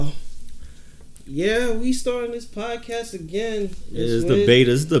Yeah, we starting this podcast again. It's the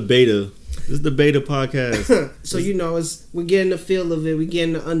beta. This is the beta podcast. So we're getting the feel of it. We're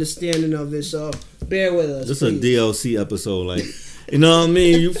getting the understanding of it. So bear with us. This is a DLC episode, like. You know what I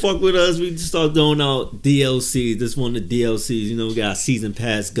mean? You fuck with us, we just start throwing out DLCs. This one of the DLCs. You know, we got a season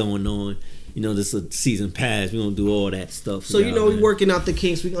pass going on. You know, this is a season pass. We're going to do all that stuff. So, we're working out the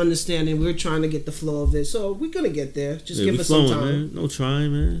kinks. We understand it. We're trying to get the flow of it. So, we're going to get there. Just give us some time. Man. No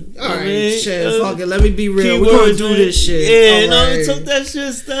trying, man. All right, shit. Fuck it. Let me be real. We're going to do this shit. Yeah, we took that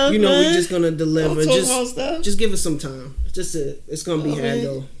shit stuff, man. We're just going to deliver. Stuff. Just give us some time. It's going to be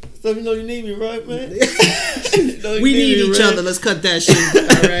handled. Let me know you need me, right, man? We need each other. Let's cut that shit.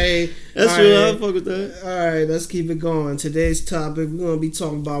 All right. That's true. I fuck with that. All right. Let's keep it going. Today's topic, we're going to be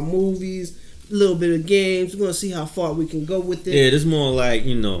talking about movies, a little bit of games. We're going to see how far we can go with it. Yeah, this is more like,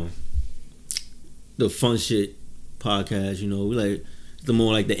 the fun shit podcast, we like, the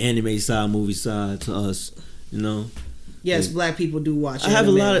more like the anime side, movie side to us, Yes, black people do watch. I have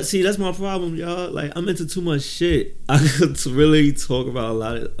a lot of that's my problem, y'all. Like, I'm into too much shit. I could really talk about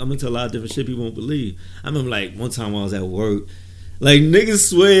I'm into a lot of different shit people won't believe. I remember like one time I was at work, like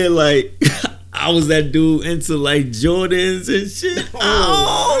niggas swear like I was that dude into like Jordans and shit.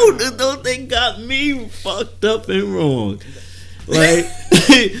 Don't they got me fucked up and wrong? Like,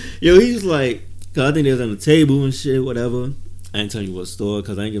 yo, he was like, cause I think they was on the table and shit, whatever. I ain't telling you what store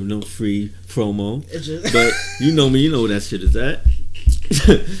because I ain't giving no free promo. But you know me, you know where that shit is at.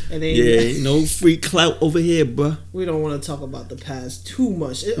 No free clout over here, bruh. We don't want to talk about the past too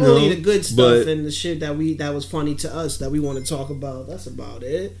much. Only the good stuff and the shit that was funny to us that we want to talk about. That's about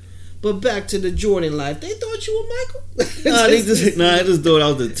it. But back to the Jordan life. They thought you were Michael? I just thought I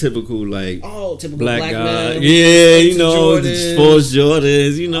was the typical typical black guy. Man. Yeah, the sports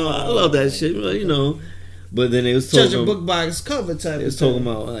Jordans. I love that shit. But then they was talking judge a book by its cover type. They was talking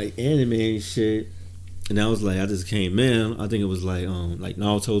about like anime and shit, and I was like, I just came in. I think it was like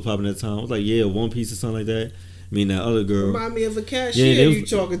Naruto was popping at the time. I was like, yeah, One Piece or something like that. I mean, that other girl. Remind me of a cashier you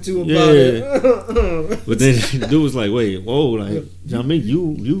talking to about it. But then the dude was like, wait, whoa, like, I mean,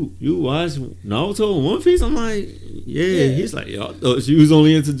 you watch Naruto and One Piece? I'm like, yeah. He's like, yo, I thought she was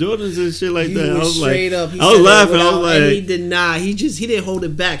only into Jordans and shit like that. I was straight like, up. I was laughing. I was like, and he did not. He didn't hold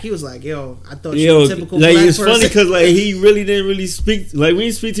it back. He was like, yo, I thought you were a typical black person. It's funny because like he really didn't speak. Like we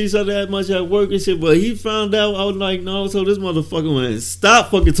didn't speak to each other that much at work and shit. But he found out I was like, Naruto, this motherfucker went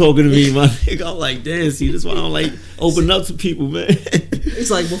stop fucking talking to me, my nigga. I'm like, damn, see, this why I don't like open up to people, man.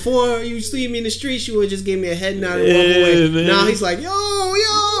 It's like before you see me in the streets, you would just give me a head nod and walk away. Man. Now he's like, yo.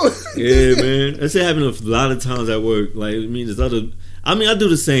 Yeah, man. That shit happened a lot of times at work. Like, I do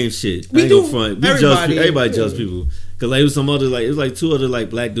the same shit. I ain't gonna front. Everybody judge people. Cause like it was some other it was like two other like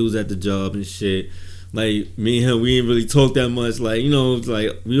black dudes at the job and shit. Like me and him, we didn't really talk that much. Like,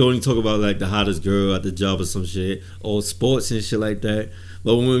 like we only talk about like the hottest girl at the job or some shit, or sports and shit like that.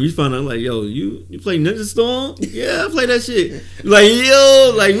 But when we found out, like, yo, you play Ninja Storm? Yeah, I play that shit. Like,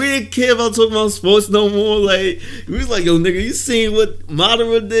 yo, like, we didn't care about talking about sports no more. Like, we was like, yo, nigga, you seen what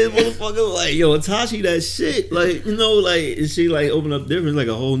Madara did, motherfucker? Like, yo, Itachi, that shit. Like, and she, like, opened up different, like,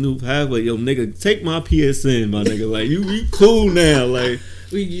 a whole new pathway. Yo, nigga, take my PSN, my nigga. Like, we cool now. Like,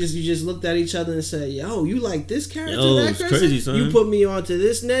 you just looked at each other and said, yo, you like this character, yo, that it's person? Crazy, son. You put me onto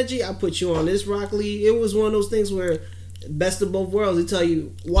this Neji, I put you on this Rock Lee. It was one of those things where best of both worlds. They tell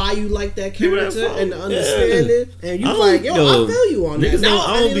you why you like that character and understand it, and you like, yo, I feel you on that. Now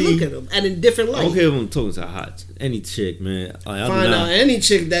I didn't look at them and in different light. I don't care if I'm talking to any chick, man. Find out any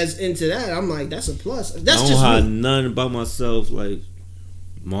chick that's into that. I'm like, that's a plus. That's I don't just hide me. nothing about myself, like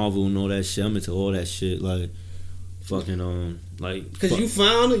Marvel and all that shit. I'm into all that shit, like fucking because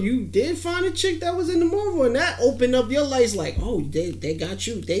you did find a chick that was in the Marvel, and that opened up your lights. Like, oh, they got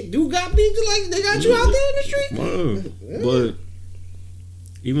you. They do got me. Like, they got you out there in the street. But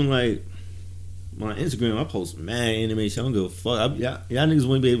even like my Instagram, I post mad animation. I don't give a fuck. Y'all niggas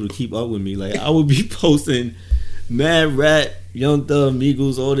wouldn't be able to keep up with me. Like, I would be posting mad Rat, Young Thug,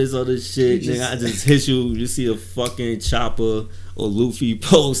 Migos, all this other shit. Nigga, I just hit you. You see a fucking Chopper or Luffy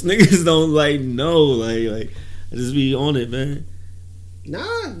post. Niggas don't know. Like I just be on it, man.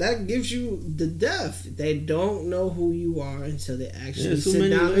 Nah, that gives you the depth. They don't know who you are until they actually sit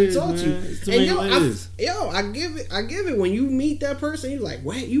down and talk to you. And I give it. When you meet that person, you're like,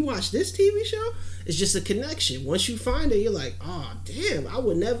 wait, you watch this TV show? It's just a connection. Once you find it, you're like, oh, damn, I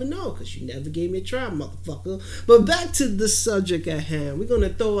would never know because you never gave me a try, motherfucker. But back to the subject at hand. We're going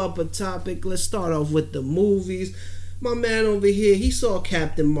to throw up a topic. Let's start off with the movies. My man over here, he saw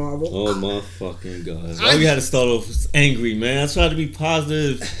Captain Marvel. Oh my fucking God. Why we had to start off angry, man? I tried to be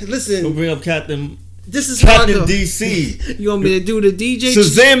positive. Listen. Don't bring up Captain This is Captain DC. You want me to do the DJ?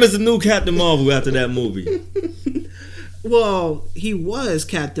 Shazam is the new Captain Marvel after that movie. Well, he was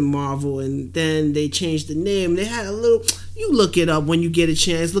Captain Marvel, and then they changed the name. They had a little... You look it up when you get a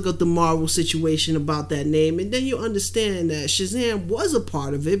chance. Look up the Marvel situation about that name, and then you understand that Shazam was a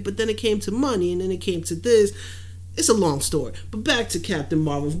part of it, but then it came to money, and then it came to this. It's a long story. But back to Captain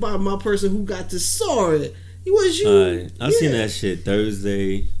Marvel. By my person who got to saw it. It was you. Alright, I seen that shit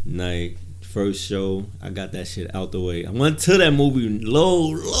Thursday night. First show. I got that shit out the way. I went to that movie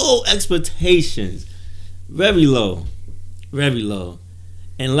low expectations. Very low. Very low.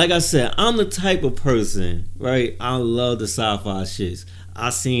 And like I said, I'm the type of person, right? I love the sci-fi shits. I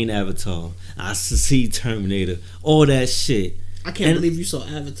seen Avatar. I see Terminator. All that shit. I can't believe you saw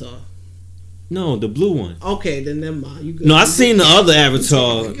Avatar. No, the blue one. Okay, then never mind. You good. No, I seen the other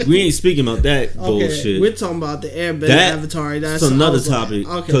Avatar. We ain't speaking about that bullshit. We're talking about the Airbender Avatar. That's another topic.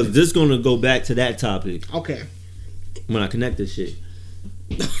 Because this gonna go back to that topic. Okay. When I connect this shit.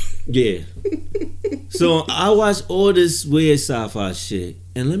 Yeah. So I watched all this weird sci-fi shit,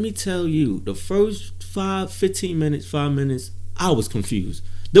 and let me tell you, the first 5 minutes, I was confused.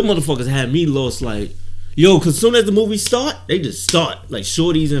 Them motherfuckers had me lost. Like, yo, cause soon as the movie start, they just start. Like,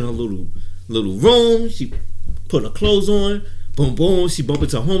 Shorty's in her little room. She put her clothes on. Boom, boom. She bumped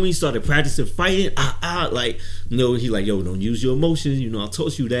into homie. Started practicing fighting. Like, no, he like, yo, don't use your emotions. You know, I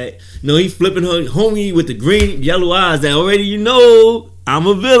told you that. No, he flipping her homie with the green, yellow eyes. That already, you know, I'm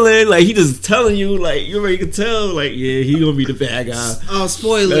a villain. Like, he just telling you, like, you already can tell, like, yeah, he gonna be the bad guy. Oh,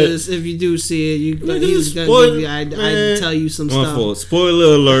 spoilers! If you do see it, he's gonna give you. I tell you some stuff. Fault.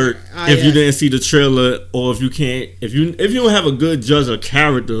 Spoiler alert! If you didn't see the trailer, or if you can't, if you don't have a good judge of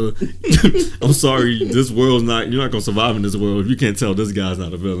character, I'm sorry. This world's not. You're not gonna survive in this world if you can't tell this guy's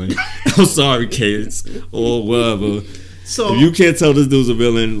not a villain. I'm sorry, kids, or whatever. So if you can't tell this dude's a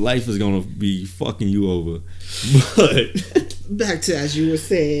villain, life is gonna be fucking you over. But back to as you were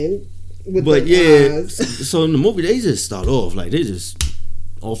saying. So in the movie they just start off like they just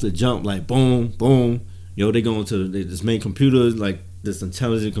off the jump like boom boom. Yo, they going to this main computer, like this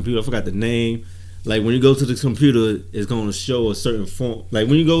intelligent computer. I forgot the name. Like when you go to this computer, it's going to show a certain form. Like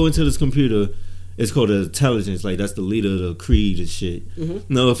when you go into this computer, it's called the intelligence. Like that's the leader of the creed and shit.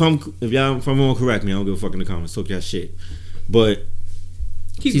 Mm-hmm. No, if I'm wrong, correct me. I don't give a fuck in the comments. Talk that shit. But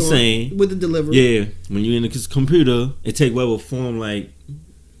she's saying with the delivery. Yeah, when you're in the computer, it take whatever form, like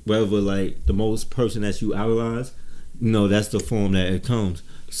whatever, like the most person that you idolize. You know, that's the form that it comes.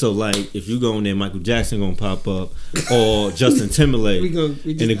 So like, if you go in there, Michael Jackson gonna pop up, or Justin Timberlake, and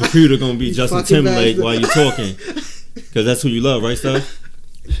the computer gonna be Justin Timberlake while you're talking, because that's who you love, right, stuff.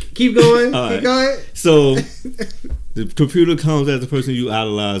 Keep going. Keep going. So the computer comes as the person you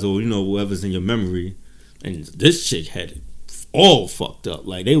idolize, or you know whoever's in your memory, and this chick had it all fucked up.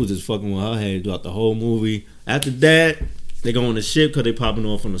 Like they was just fucking with her head throughout the whole movie. After that, they go on the ship because they popping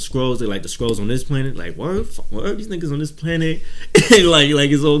off on the Skrulls. They like the Skrulls on this planet. Like word, these niggas on this planet. like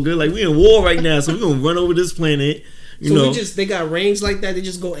it's all good. Like we in war right now, so we gonna run over this planet. You know, they got range like that. They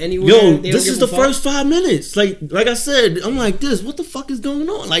just go anywhere. Yo, this is the first 5 minutes. Like I said, I'm like this. What the fuck is going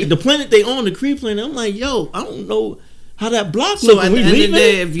on? Like the planet they on, the Kree planet. I'm like, yo, I don't know how that block so look. At the end of the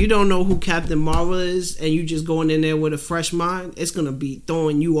day, if you don't know who Captain Marvel is and you just going in there with a fresh mind, it's gonna be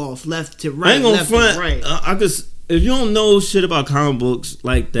throwing you off left to right. I ain't gonna left front. To right. I just, if you don't know shit about comic books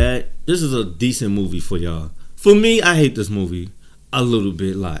like that, this is a decent movie for y'all. For me, I hate this movie a little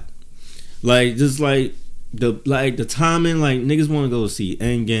bit, like just like the timing. Like niggas want to go see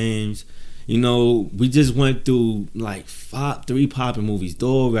Endgames. You know, we just went through like 3 popping movies: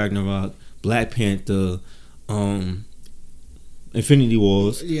 Thor, Ragnarok, Black Panther, Infinity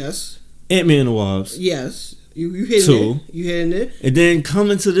Wars. Yes. Ant-Man and the Wasp. Yes. You hitting it. You hitting it. And then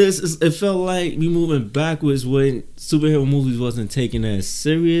coming to this, it felt like we moving backwards when superhero movies wasn't taken as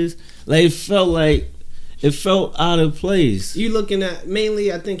serious. Like it felt out of place. You looking at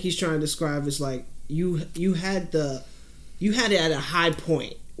mainly, I think he's trying to describe it's like you had it at a high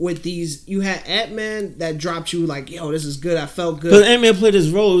point. With these, you had Ant-Man that dropped you like, yo, this is good. I felt good. But Ant-Man played his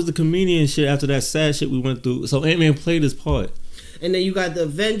role. It was the comedian shit after that sad shit we went through. So Ant-Man played his part. And then you got the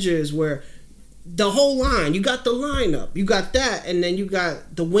Avengers where the whole line, you got the lineup, you got that, and then you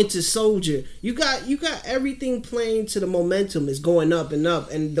got the Winter Soldier. You got everything playing to the momentum is going up and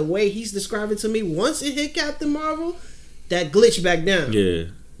up. And the way he's describing to me, once it hit Captain Marvel, that glitched back down.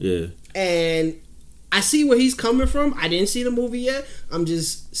 Yeah. And I see where he's coming from. I didn't see the movie yet. I'm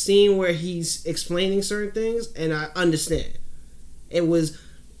just seeing where he's explaining certain things, and I understand. It was,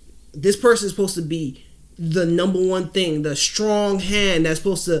 this person is supposed to be the number one thing, the strong hand that's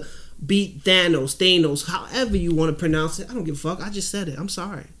supposed to beat Thanos, however you want to pronounce it. I don't give a fuck. I just said it. I'm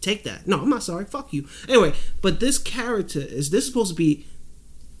sorry. Take that. No, I'm not sorry. Fuck you. Anyway, but this character, is this supposed to be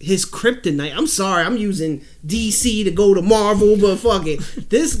his kryptonite? I'm sorry. I'm using DC to go to Marvel, but fuck it.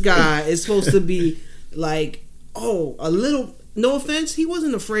 This guy is supposed to be like, a little, no offense, he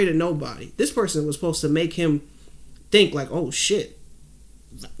wasn't afraid of nobody. This person was supposed to make him think like, oh shit,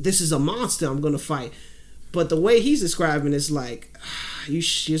 this is a monster I'm gonna fight. But the way he's describing it's like, you're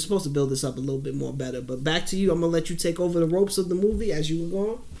supposed to build this up a little bit more better. But back to you. I'm gonna let you take over the ropes of the movie as you were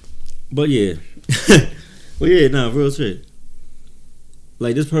going. But yeah, real shit.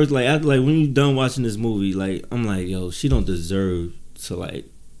 Like this person, like when you done watching this movie, like I'm like, yo, she don't deserve to like,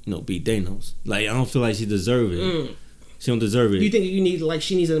 beat Thanos. Like I don't feel like she deserve it. She don't deserve it. You think you need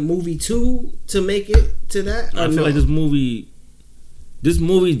she needs a movie 2 to make it to that? I feel like this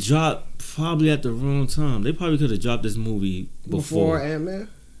movie dropped probably at the wrong time. They probably could have dropped this movie before Ant-Man.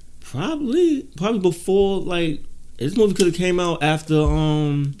 Probably before this movie could have came out after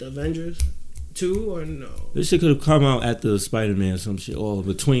The Avengers 2 or no? This shit could have come out after Spider-Man or some shit, or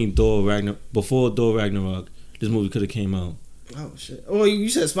between before Thor Ragnarok. This movie could have came out. Oh shit! Oh, you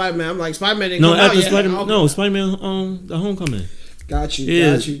said Spider-Man. I'm like Spider-Man didn't come out yet. Spider-Man. The Homecoming. Got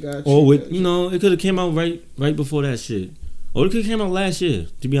you. Or with it could have came out right before that shit. Or it could have came out last year.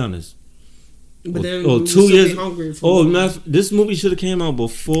 To be honest. But then 2 years. This movie should have came out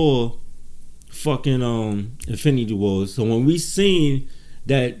before fucking Infinity Wars. So when we seen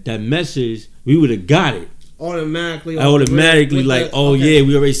that message, we would have got it automatically. Yeah,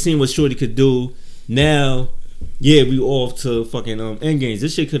 we already seen what Shorty could do. Now. Yeah, we off to fucking Endgames.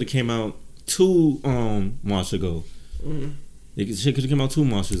 This shit could have came out 2 months ago. This shit could have came out 2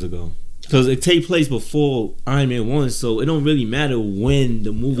 months ago. Because it take place before Iron Man 1, so it don't really matter when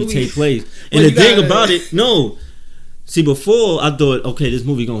the movie take place. And the thing about it, see, before I thought, okay, this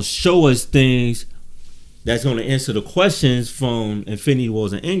movie gonna show us things that's gonna answer the questions from Infinity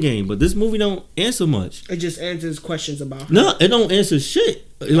Wars and Endgame, but this movie don't answer much. It just answers questions about her. No, it don't answer shit.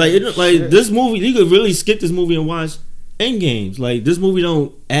 This movie, you could really skip this movie and watch Endgames. Like this movie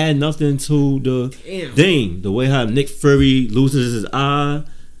don't add nothing to the thing. The way how Nick Fury loses his eye.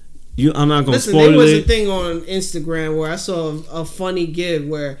 I'm not gonna spoil it. There was a thing on Instagram where I saw a funny gif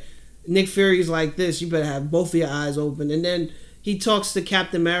where Nick Fury's like this. You better have both of your eyes open, and then he talks to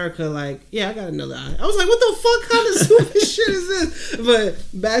Captain America like, yeah, I got another eye. I was like, what the fuck kind of stupid shit is this?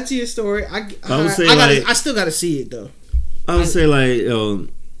 But back to your story. I still gotta see it though. I would say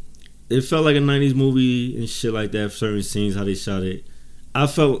it felt like a 90s movie and shit like that. Certain scenes, how they shot it. I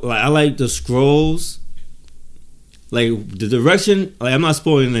felt like I like the scrolls. Like the direction, I'm not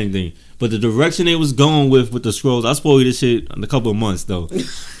spoiling anything, but the direction they was going with the scrolls. I spoiled this shit in a couple of months though.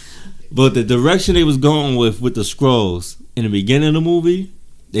 But the direction they was going with the scrolls in the beginning of the movie,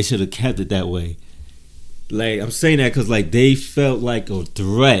 they should have kept it that way. Like I'm saying that because they felt like a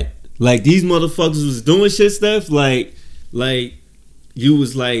threat. Like these motherfuckers was doing shit stuff. Like you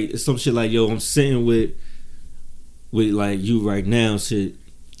was like some shit like, yo, I'm sitting with like you right now, shit.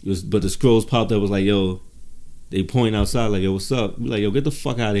 But the scrolls popped up was like, yo, they point outside like, yo, what's up? We like, yo, get the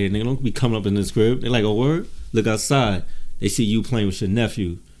fuck out of here, nigga. Don't be coming up in this crib. They're like, oh, word? Look outside. They see you playing with your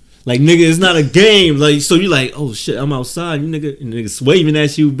nephew. Like, nigga, it's not a game. Like, so you like, oh shit, I'm outside. You niggas waving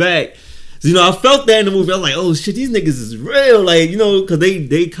at you back. So, I felt that in the movie. I was like, oh shit, these niggas is real. Like, because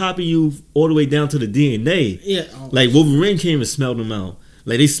they copy you all the way down to the DNA. Yeah. Like Wolverine came and smelled them out.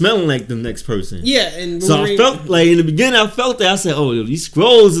 Like they smelling like the next person. Yeah, and Wolverine, so I felt like in the beginning I felt that. I said, oh, yo, these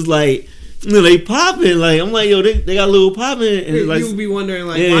scrolls is like, they popping. Like I'm like, yo, they got a little popping. And you would be wondering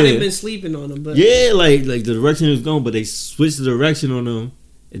why they been sleeping on them. But yeah, like the direction it was going, but they switched the direction on them.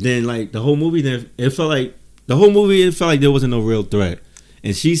 And then the whole movie, it felt like there wasn't no real threat.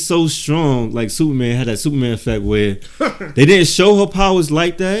 And she's so strong, like Superman had that Superman effect where they didn't show her powers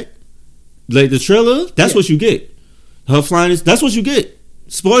like that. Like the trailer, that's what you get. Her flying, that's what you get.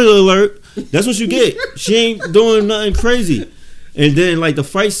 Spoiler alert, that's what you get. She ain't doing nothing crazy. And then the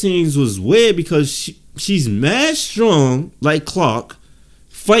fight scenes was weird because she's mad strong, like Clark,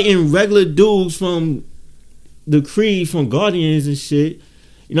 fighting regular dudes from the Kree, from Guardians and shit.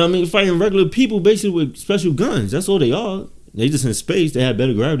 You know what I mean? Fighting regular people basically with special guns. That's all they are. They just in space. They have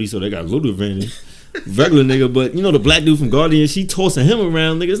better gravity, so they got a little advantage. Regular nigga, but the black dude from Guardians, she tossing him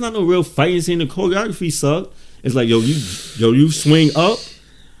around. Nigga, it's not no real fighting scene. The choreography suck. It's like, you swing up,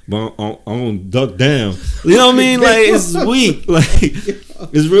 but I'm gonna duck down. You know what I mean? Like it's weak. Like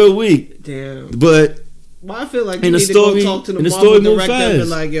it's real weak. Damn. But I feel like you need to go talk to the Marvel director and be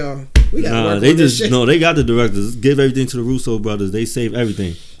like, yo, we got to work on this shit. No, they got the directors. Give everything to the Russo brothers. They save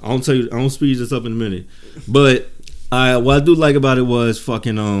everything. I don't speed this up in a minute. But what I do like about it was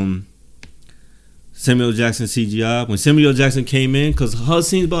fucking Samuel Jackson CGI. When Samuel Jackson came in, because her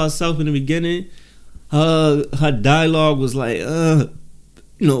scenes by herself in the beginning, her dialogue was like,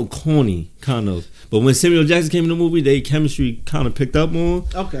 corny, kind of. But when Samuel Jackson came in the movie, their chemistry kind of picked up more.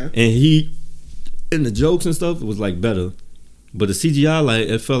 Okay. And the jokes and stuff, it was like better. But the CGI, like,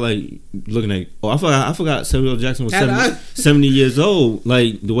 it felt like looking at. Oh, I forgot Samuel Jackson was 70 years old.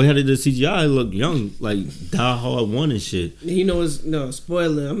 Like, the way how they did CGI, it looked young. Like, Die Hard 1 and shit. You know,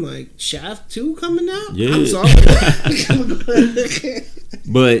 spoiler. I'm like, Shaft 2 coming out? Yeah. I'm sorry.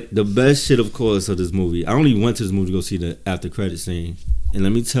 But the best shit, of course, of this movie, I only went to this movie to go see the after credit scene. And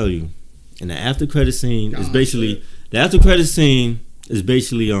let me tell you, and the after credit scene is basically,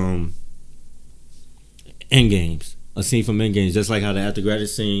 Endgames. A scene from Endgames, just like how the after credit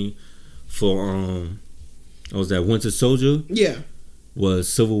scene for what was that, Winter Soldier? Yeah.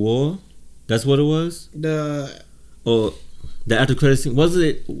 Was Civil War? That's what it was? The after credit scene, was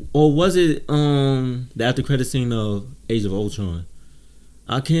it the after credit scene of Age of Ultron?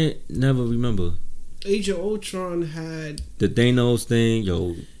 I can't never remember. Age of Ultron had the Thanos thing,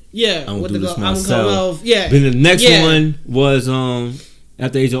 Yeah, I don't do this myself. Yeah. Then the next one was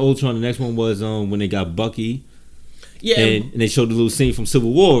after Age of Ultron, the next one was when they got Bucky. Yeah, and they showed the little scene from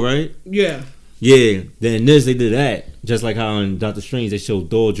Civil War, right? Yeah. Yeah. Then this they did that, just like how in Doctor Strange they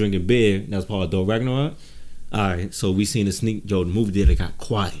showed Thor drinking beer. That was part of Thor Ragnarok. All right, so we seen the movie there that got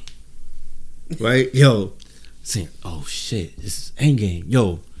quiet, right? Saying, oh shit, this is Endgame.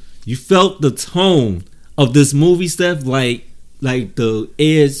 You felt the tone of this movie, Steph, like the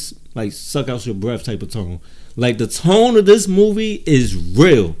airs like suck out your breath type of tone. Like the tone of this movie is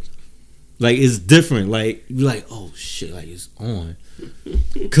real. Like, it's different. Like, you're like, oh, shit, like, it's on.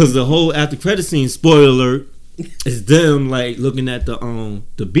 Because the whole after credit scene, spoiler alert, is them, like, looking at the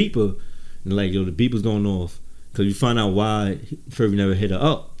beeper. And, like, the beeper's going off. Because you find out why Fury never hit her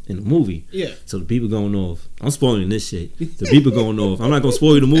up in the movie. Yeah. So the beeper going off. I'm spoiling this shit. The beeper going off. I'm not going to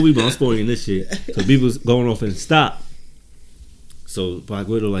spoil you the movie, but I'm spoiling this shit. So the beeper's going off and stop. So Black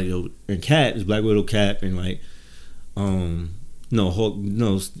Widow, like, and Cap, is Black Widow, Cap, and, like, Hulk,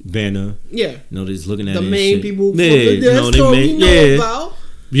 Banner. Yeah. They're just looking at the it main shit. people.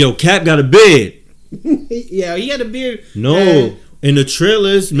 About. Cap got a beard. Yeah, he had a beard. No, in the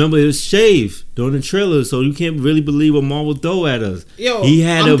trailers, remember it was shaved during the trailers, so you can't really believe what Marvel throw at us. He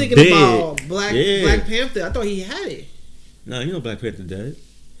had a beard. I'm thinking about Black Panther. I thought he had it. No, Black Panther did.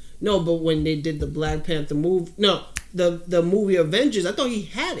 No, but when they did the Black Panther movie, the movie Avengers, I thought he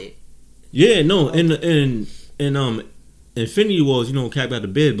had it. Yeah, no, in Infinity Wars, Cap got the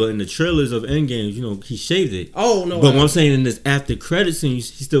beard, but in the trailers of Endgame, he shaved it. Oh no! But what I'm saying, in this after credit scene, he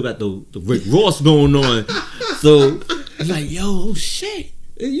still got the Rick Ross going on. So it's like, yo, shit.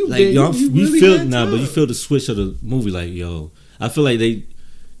 You feel the switch of the movie. Like, yo, I feel like they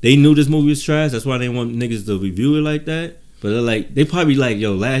knew this movie was trash. That's why they want niggas to review it like that. But they're like, they probably like,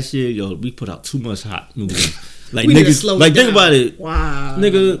 yo, last year, we put out too much hot movies. Like niggas, like think about it. Wow,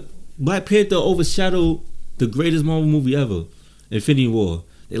 nigga, Black Panther overshadowed the greatest Marvel movie ever, Infinity War.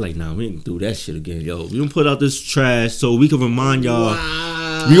 They like, nah, we ain't do that shit again, yo. We don't put out this trash so we can remind y'all.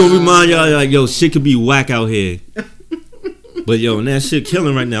 Wow. We gonna remind y'all like, yo, shit could be whack out here. But yo, and that shit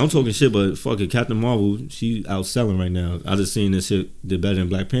killing right now. I'm talking shit, but fucking Captain Marvel, she outselling right now. I just seen this shit did better than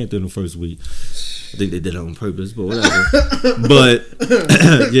Black Panther in the first week. I think they did it on purpose, but whatever. But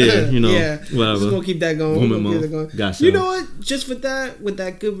yeah, whatever. Just gonna keep that going. Gotcha. You know what? Just with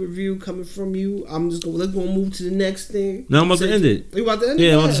that good review coming from you, let's go move to the next thing. No, I'm about to end it. You about to end it?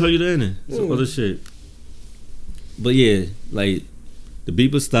 Yeah, I'm about to tell you the ending. Some other shit. But yeah, like the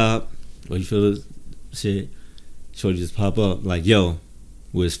beeper stop, or you feel the shit. Shorty just pop up like, yo,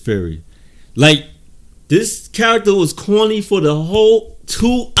 where's Fury? Like, this character was corny for the whole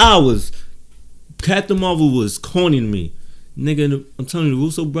 2 hours. Captain Marvel was corny to me. Nigga, I'm telling you, the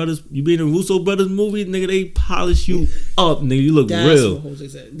Russo brothers, you be in a Russo brothers movie, nigga, they polish you up, nigga. You look real. What Jose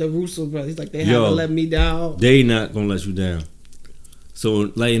said. The Russo brothers, like, they haven't let me down. They not gonna let you down.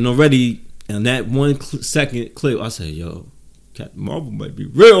 So, like, and already, in that 1 second clip, I said, yo, Captain Marvel might be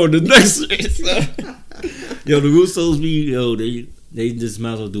real in the next Yo, the Russos be, they just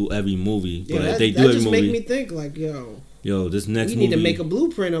might as well do every movie. But if they do every movie, make me think, like, yo, this next movie, we need to make a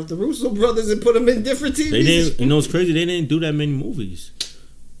blueprint of the Russo brothers and put them in different TVs. They didn't. You know what's crazy? They didn't do that many movies.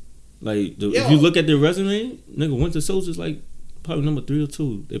 Like, if you look at their resume, nigga, Winter Soldier's like probably number 3 or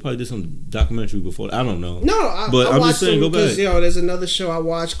 2. They probably did some documentary before. I don't know. No, but I'm just saying, go back. There's another show I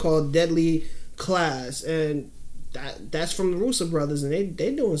watched called Deadly Class, and that's from the Russo brothers, and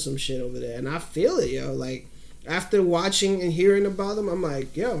they doing some shit over there, and I feel it, yo. Like, after watching and hearing about them, I'm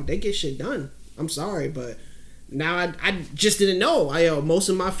like, yo, they get shit done. I'm sorry, but Now I just didn't know. Most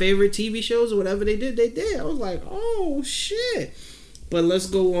of my favorite TV shows or whatever they did. I was like, oh shit. But let's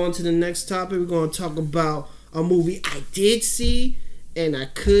go on to the next topic. We're going to talk about a movie I did see and I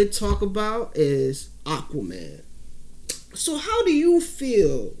could talk about is Aquaman. So how do you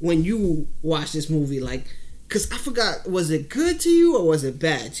feel when you watch this movie? Like, because I forgot, was it good to you or was it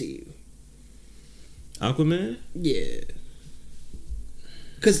bad to you? Aquaman? Yeah.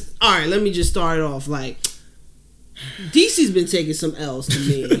 Because, all right, let me just start off like, DC's been taking some L's to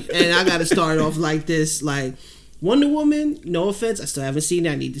me, and I got to start off like this. Like, Wonder Woman, no offense, I still haven't seen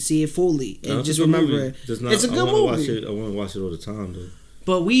it. I need to see it fully. And just remember, it's a good movie. I want to watch it all the time, though.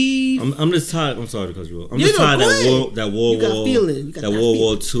 But I'm just tired. I'm sorry to cut you off. I'm just tired of that World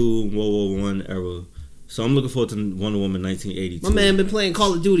War II, World War I era. So I'm looking forward to Wonder Woman 1982. My man been playing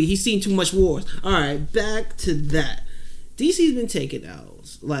Call of Duty. He's seen too much wars. All right, back to that. DC's been taking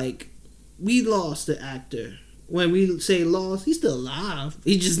L's. Like, we lost the actor. When we say lost, he's still alive.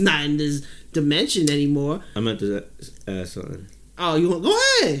 He's just not in this dimension anymore. I meant to ask something. Oh, you want? Go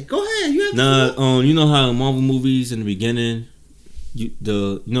ahead. You have you know how in Marvel movies in the beginning,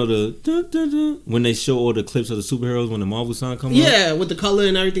 when they show all the clips of the superheroes when the Marvel sign comes up? Yeah, with the color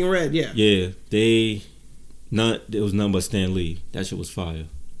and everything red. Yeah. Yeah, it was nothing but Stan Lee. That shit was fire.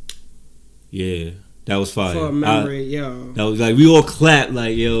 Yeah. That was fire. For a memory, yo. That was like, we all clapped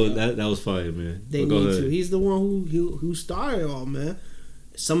like, yo, that was fire, man. They need to. He's the one who started all, man.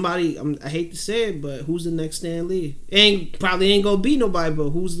 Somebody, I hate to say it, but who's the next Stan Lee? Probably ain't gonna be nobody,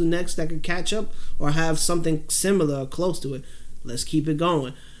 but who's the next that could catch up or have something similar or close to it? Let's keep it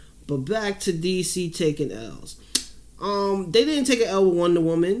going. But back to DC taking L's. They didn't take an L with Wonder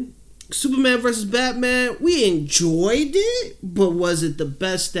Woman. Superman versus Batman, we enjoyed it, but was it the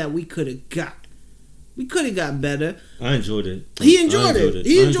best that we could have got? We could have got better. I enjoyed it. He enjoyed it.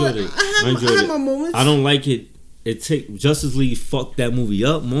 He enjoyed it. I had my moments. I don't like it. Justice League fucked that movie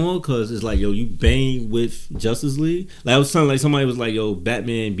up more because it's like, yo, you bang with Justice League. Like, I was sounding like somebody was like, yo,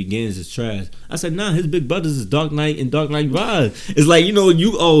 Batman Begins is trash. I said, nah, his big brothers is Dark Knight and Dark Knight Rise. It's like,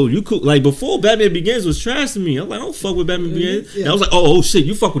 you cool. Like, before Batman Begins was trash to me. I was like, I don't fuck with Batman Begins. Yeah. And I was like, oh shit,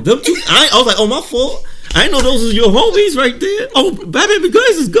 you fuck with them too? I was like, oh, my fault. I didn't know those was your homies right there. Oh, Batman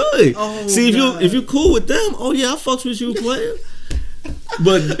Begins is good. Oh, see, if you cool with them, oh yeah, I fucks with you, player.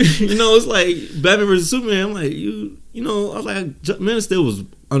 But it's like Batman vs Superman. I'm like, I was like, Man of Steel was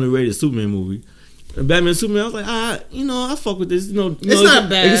underrated Superman movie. And Batman Superman, I was like, I fuck with this. It's not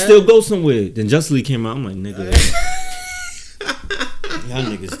bad. It can still go somewhere. Then Justice League came out. I'm like, nigga, y'all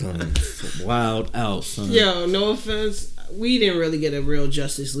niggas done wild out, son. Yo, no offense, we didn't really get a real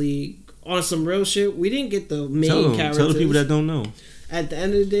Justice League. On some real shit, we didn't get the main characters. Tell the people that don't know. At the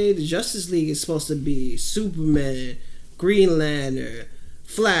end of the day, the Justice League is supposed to be Superman, Green Lantern,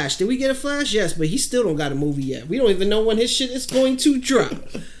 Flash. Did we get a Flash? Yes, but he still don't got a movie yet. We don't even know when his shit is going to drop.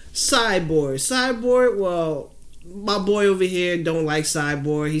 Cyborg, well, my boy over here don't like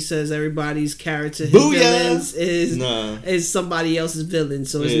Cyborg. He says everybody's character, his villains is somebody else's villain.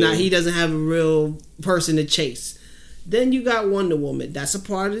 So it's not, he doesn't have a real person to chase. Then you got Wonder Woman. That's a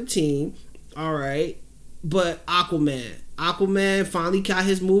part of the team. All right. But Aquaman finally got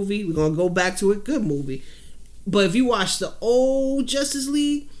his movie. We're going to go back to it. Good movie. But if you watch the old Justice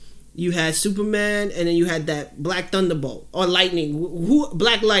League, you had Superman, and then you had that Black Thunderbolt. Or Lightning.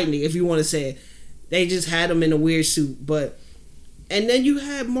 Black Lightning, if you want to say it. They just had him in a weird suit. And then you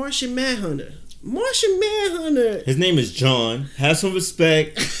had Martian Manhunter. His name is John. Have some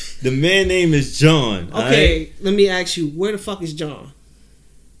respect. The man name is John. Okay, right? Let me ask you, where the fuck is John?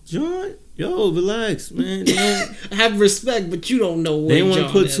 John? Yo, relax, man. I have respect, but you don't know where John is. They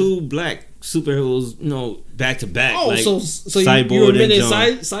want to put two black superheroes, back to back. Oh, like so you admitted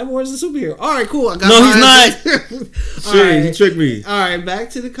Cyborg is a superhero. All right, cool. No, he's not. Sure, right. He tricked me. All right,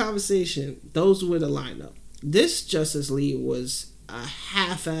 back to the conversation. Those were the lineup. This Justice League was a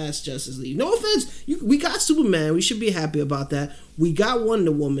half-ass Justice League. No offense, we got Superman. We should be happy about that. We got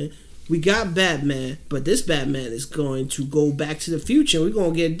Wonder Woman. We got Batman. But this Batman is going to go back to the future. We're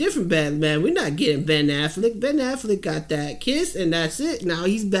going to get a different Batman. We're not getting Ben Affleck. Ben Affleck got that kiss, and that's it. Now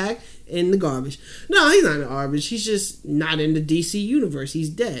he's back in the garbage. No, he's not in the garbage. He's just not in the DC universe. He's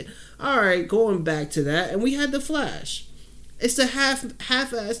dead. All right, going back to that. And we had the Flash. It's a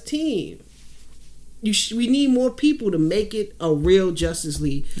half-ass team. We need more people to make it a real Justice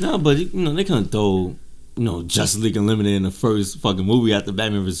League. No, but they couldn't throw Justice League Unlimited in the first fucking movie after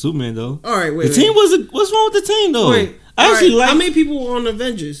Batman vs Superman though. All right, wait. Team was what's wrong with the team though? Wait, how many people were on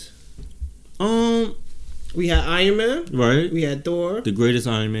Avengers? We had Iron Man, right? We had Thor, the greatest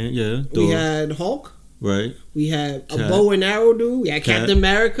Iron Man, yeah. Thor. We had Hulk, right? We had a bow and arrow dude. We had Captain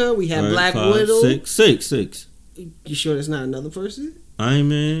America. We had Black Widow. Six. You sure there's not another person? Iron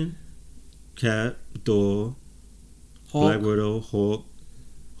Man, Cap, Thor, Hulk. Black Widow, Hulk,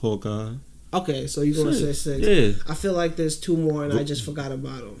 Hawkeye. Okay, so you're gonna say 6. Yeah. I feel like there's 2 more, and I just forgot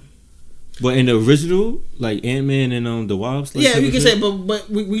about them. But in the original, like Ant-Man and the Wasp. Like, yeah, you can say, but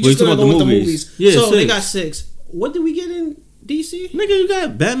we just gonna go with the movies. Yeah, so 6. They got 6. What did we get in DC? Nigga, you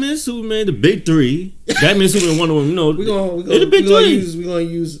got Batman, Superman, the big 3. Batman, Superman, Wonder Woman. No, we're gonna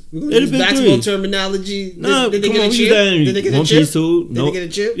use basketball terminology. Nah, did they get a chip? Did they get a chip? Did they get a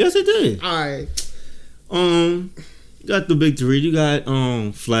chip? Yes, they did. All right. You got the big 3. You got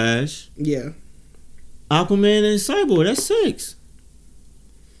Flash. Yeah. Aquaman and Cyborg. That's 6.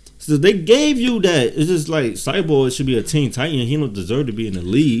 So they gave you that. It's just like Cyborg should be a Teen Titan. He don't deserve to be in the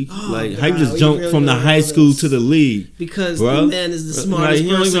league. How you just jump really from the high school to the league? Because the man is the smartest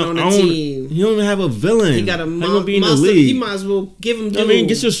person on the team. He don't even have a villain. He got a monster. Be in the league? He might as well give him.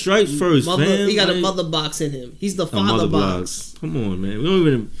 Get your stripes first, man. He got a mother box in him. He's the father box. Come on, man. We don't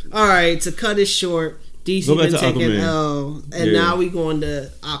even. All right, to cut it short, DC been taking L, and now we going to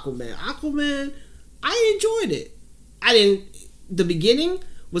Aquaman. Aquaman, I enjoyed it. The beginning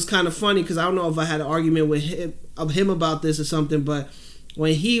was kind of funny because I don't know if I had an argument with him about this or something, but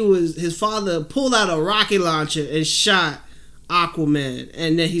when his father pulled out a rocket launcher and shot Aquaman,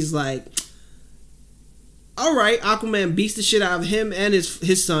 and then he's like, all right, Aquaman beats the shit out of him and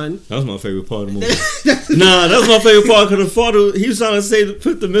his son. That was my favorite part of the movie. Nah, that was my favorite part because the father, he was trying to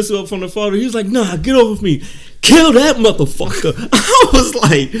put the missile up from the father. He was like, nah, get over me. Kill that motherfucker. I was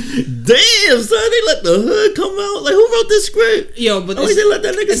like, damn, son, they let the hood come out. Like, who wrote this script? Yo, but they let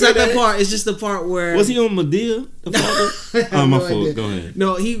that nigga it's not that part. It's just the part where... Was he on Madea, the father? Oh, my fault. Go ahead.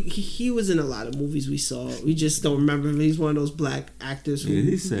 No, he was in a lot of movies we saw. We just don't remember him. He's one of those black actors who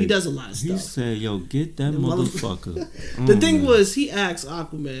he does a lot of stuff. He said, yo, get that motherfucker. The thing was, he asked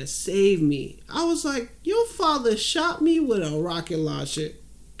Aquaman, save me. I was like, your father shot me with a rocket launcher.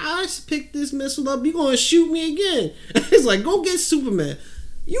 I picked this missile up. You gonna shoot me again? It's like, go get Superman.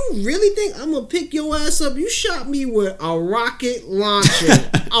 You really think I'm gonna pick your ass up? You shot me with a rocket launcher.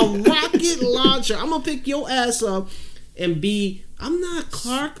 A rocket launcher. I'm gonna pick your ass up and be. I'm not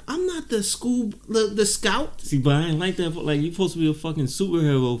Clark. I'm not the scout. See, but I ain't like that. Like, you supposed to be a fucking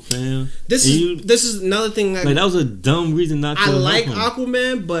superhero, fam. This is another thing. Like that was a dumb reason not to. I like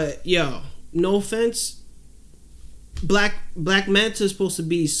Aquaman, but yo, no offense. Black Manta is supposed to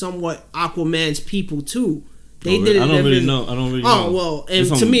be somewhat Aquaman's people too. They did it. I don't really know. Oh well, and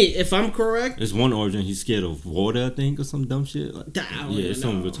to me, if I'm correct, it's one origin. He's scared of water, I think, or some dumb shit. Like, it's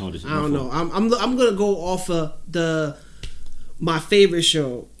some retarded shit. I don't know. I'm gonna go off of my favorite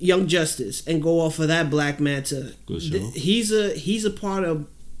show, Young Justice, and go off of that Black Manta. Good show. He's a part of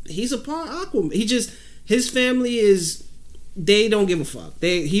Aquaman. His family is. They don't give a fuck.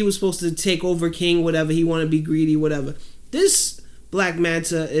 He was supposed to take over King, whatever. He want to be greedy, whatever. This Black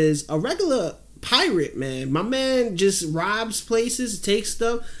Manta is a regular pirate, man. My man just robs places, takes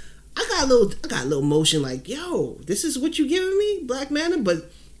stuff. I got a little motion like, yo, this is what you giving me, Black Manta? But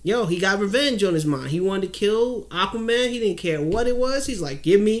yo, he got revenge on his mind. He wanted to kill Aquaman. He didn't care what it was. He's like,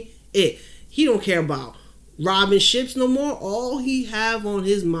 give me it. He don't care about robbing ships no more. All he have on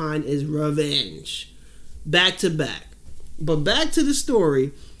his mind is revenge. Back to back. But back to the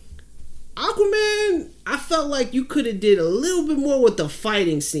story, Aquaman, I felt like you could have did a little bit more with the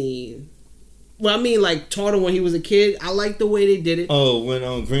fighting scene. Well, I mean, like Tartar when he was a kid, I like the way they did it. Oh,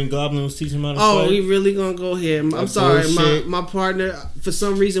 when Green Goblin was teaching him how to fight? Oh, we really gonna go here. I'm sorry, my partner. For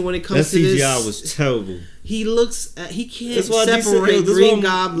some reason, when it comes to this, that CGI was terrible. He can't separate Green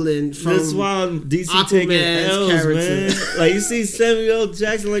Goblin from. That's why DC taking L's, character. Man. Like, you see Samuel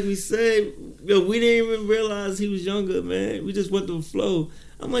Jackson, like we said. Yo, we didn't even realize he was younger, man. We just went through the flow.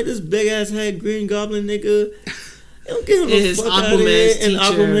 I'm like, this big ass head Green Goblin nigga. Don't get him the fuck out of here. And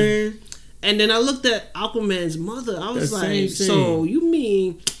Aquaman. And then I looked at Aquaman's mother. I was like, so you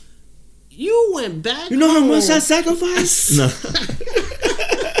mean you went back? You know how much I sacrificed? No.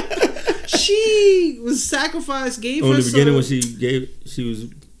 She was sacrificed. Gave her in the beginning when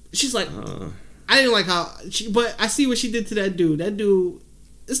she's like, I didn't like how but I see what she did to that dude. That dude.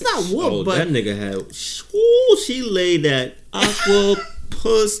 It's not whoop, but that nigga had. She laid that aqua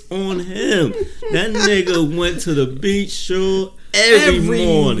puss on him. That nigga went to the beach shore every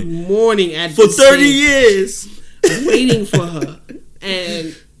morning for 30 years, waiting for her.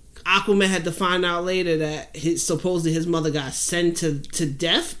 And Aquaman had to find out later that supposedly his mother got sent to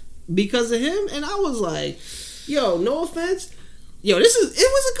death because of him. And I was like, yo, no offense. Yo, it was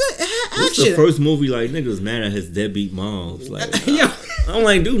a good action. This is the first movie like niggas mad at his deadbeat moms. Like, I'm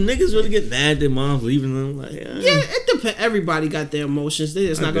like, dude, niggas really get mad at their moms leaving them. Like, yeah, it depends. Everybody got their emotions. They're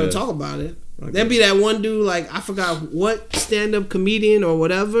just not going to talk about it. There'd be that one dude, like, I forgot what stand-up comedian or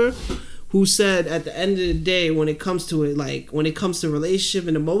whatever, who said at the end of the day, when it comes to it, like, when it comes to relationship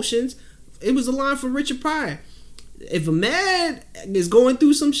and emotions, it was a line from Richard Pryor. If a man is going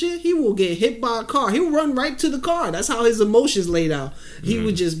through some shit, he will get hit by a car. He will run right to the car. That's how his emotions laid out. He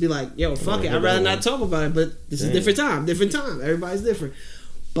would just be like, yo, fuck it. I'd rather not talk about it, but this is a different time. Different time. Everybody's different.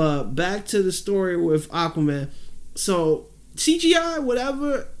 But back to the story with Aquaman. So, CGI,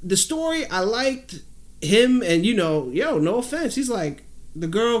 whatever. The story, I liked him, and no offense. He's like, the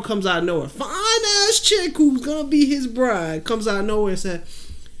girl comes out of nowhere. Fine ass chick who's gonna be his bride comes out of nowhere and said,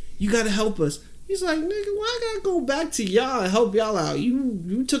 you gotta help us. He's like, nigga, why I gotta go back to y'all and help y'all out?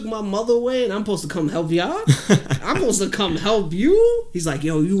 You took my mother away and I'm supposed to come help y'all? I'm supposed to come help you? He's like,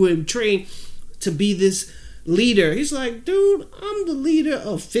 yo, you were trained to be this leader. He's like, dude, I'm the leader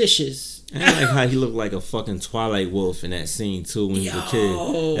of fishes. I like how he looked like a fucking Twilight Wolf in that scene too when he was a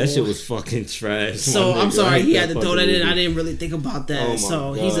kid. That shit was fucking trash. So I'm sorry he had to throw that in. I didn't really think about that.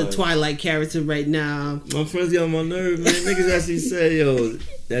 So he's a Twilight character right now. My friends get on my nerves, man. Niggas actually say, yo,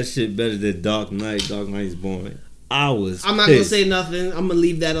 that shit better than Dark Knight. Dark Knight is boring. I'm not gonna say nothing. I'm gonna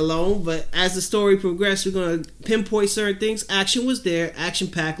leave that alone. But as the story progressed, we're gonna pinpoint certain things. Action was there. Action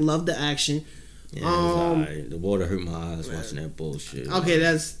packed. Loved the action. Yeah, right. The water hurt my eyes watching that bullshit. Okay,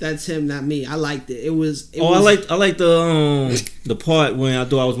 that's him, not me. I liked it. I like the part when I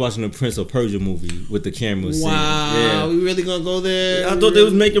thought I was watching the Prince of Persia movie with the camera. Wow, we really gonna go there? I thought they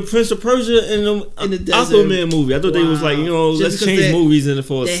was making Prince of Persia in the Aquaman movie. I thought they was like, let's change movies in it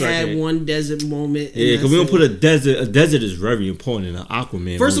for a second. They had one desert moment. Yeah, because we don't put a desert. A desert is very important in an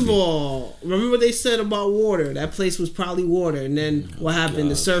Aquaman. First of all, remember what they said about water? That place was probably water, and then what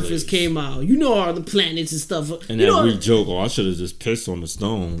happened? The surface came out. All the planets and stuff. And that weird joke, I should have just pissed on the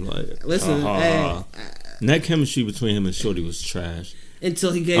stone. Like, listen, and that chemistry between him and Shorty was trash.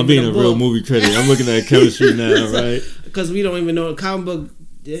 Until he gave. I'm being a real movie critic. I'm looking at chemistry now, right? Because we don't even know the comic book.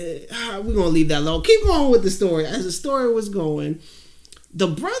 We're gonna leave that alone. Keep going with the story. As the story was going, the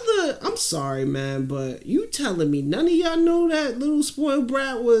brother. I'm sorry, man, but you telling me none of y'all know that little spoiled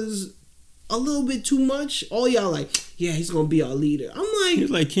brat was a little bit too much? All y'all like, yeah, he's gonna be our leader. I'm like, he's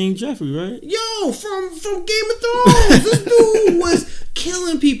like King Joffrey, right? Yo, from Game of Thrones. This dude was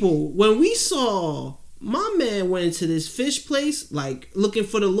killing people. When we saw my man went into this fish place, like looking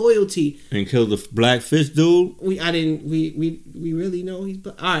for the loyalty, and killed the black fish dude. We really know he's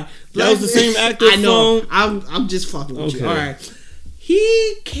black. All right, that was the same actor. I know. I'm just fucking with you. All right.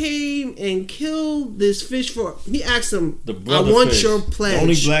 He came and killed this fish for. He asked him, "I want fish. Your pledge. The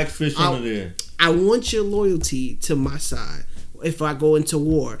only black fish under there. I want your loyalty to my side if I go into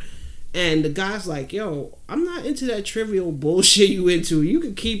war." And the guy's like, "Yo, I'm not into that trivial bullshit you into. You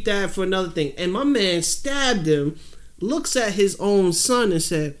can keep that for another thing." And my man stabbed him. Looks at his own son and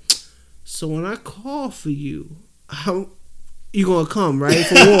said, "So when I call for you, you gonna come right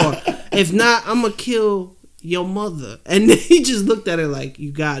for war? If not, I'm gonna kill." Your mother. And then he just looked at her like,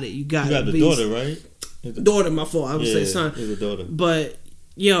 you got it. You got the daughter, right? Daughter, my fault. I would say son. He's a daughter. But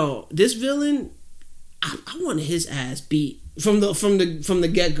yo, this villain, I wanted his ass beat from the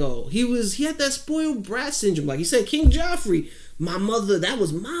get go. He had that spoiled brat syndrome. Like he said, King Joffrey, my mother, that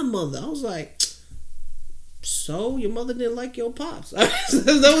was my mother. I was like, so your mother didn't like your pops.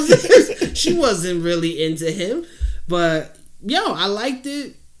 She wasn't really into him. But yo, I liked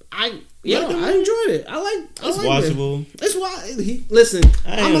it. I enjoyed it. It's watchable. It's why. Listen,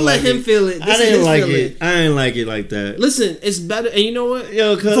 I'm gonna let him feel it. I didn't like it. I didn't like it like that. Listen, it's better. And you know what?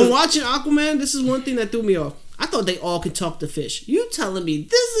 Yo, from watching Aquaman, this is one thing that threw me off. I thought they all could talk to fish. You telling me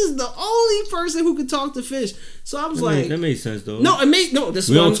this is the only person who could talk to fish? So I was that made sense though. No, it made no. We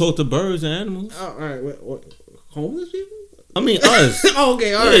don't talk to birds and animals. All right, what, homeless people? I mean us. Oh,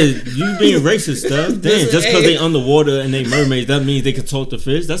 okay, all right. You being racist stuff. Damn, just because they underwater and they mermaids, that means they can talk to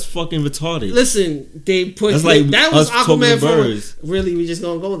fish. That's fucking retarded. Listen, they put that was Aquaman for really. We just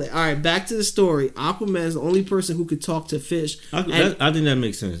gonna go there. All right, back to the story. Aquaman is the only person who could talk to fish. I think that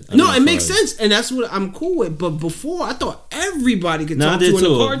makes sense. It makes sense, and that's what I'm cool with. But before, I thought everybody could talk to in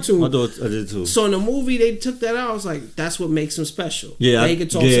the cartoon. I did too. So in the movie, they took that out. I was like, that's what makes him special. Yeah, they could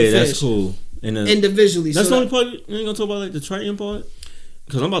talk to fish. That's cool. Individually. That's the only part. You ain't gonna talk about like the Triton part?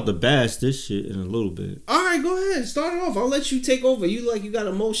 Because I'm about to bash this shit in a little bit. Alright, go ahead. Start it off. I'll let you take over. You got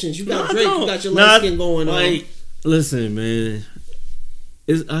emotions. You got Drake. You got your light skin going on. Listen, man.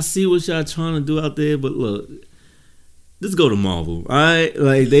 I see what y'all trying to do out there, but look. Let's go to Marvel, alright?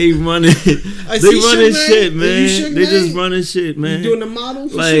 Like, they running shit, man. They just running shit, man. You doing the model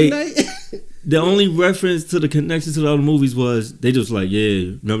for like, the only reference to the connection to the other movies was they just like,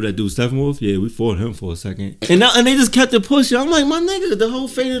 yeah, remember that dude Steppenwolf? Yeah, we fought him for a second, and they just kept it pushing. I'm like, my nigga, the whole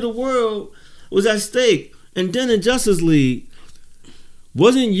fate of the world was at stake. And then in Justice League,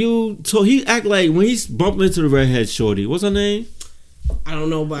 wasn't you? So he act like when he's bumping into the redhead shorty. What's her name? I don't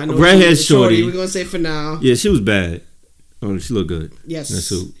know, but I know redhead shorty. We're gonna say for now. Yeah, she was bad. Oh, she looked good. Yes,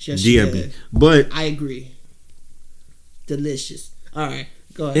 yes, DMB. But I agree. Delicious. All right,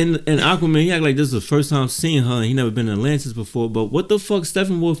 go ahead. In Aquaman, he act like this is the first time seeing her. And he never been in Atlantis before. But what the fuck,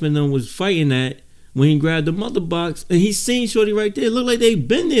 Steppenwolf and them was fighting at when he grabbed the mother box and he seen shorty right there. It looked like they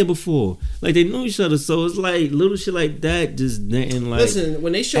been there before, like they knew each other. So it's like little shit like that just didn't like. Listen,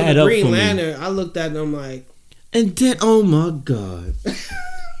 when they showed the Green Lantern, I looked at them like, and then oh my god,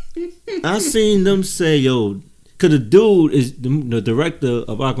 I seen them say, yo, cause the dude is the director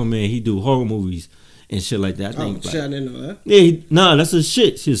of Aquaman. He do horror movies and shit like that. I think, shit, I didn't know that. Yeah, that's a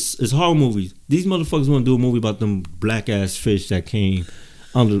shit. It's horror movies. These motherfuckers want to do a movie about them black ass fish that came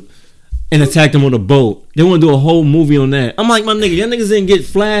under. And attacked them on a boat. They want to do a whole movie on that. I'm like, my nigga, y'all niggas didn't get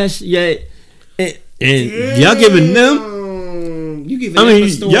Flash yet, and y'all giving them. You giving them a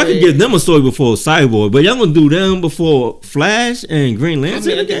story. Y'all could give them a story before Cyborg, but y'all gonna do them before Flash and Green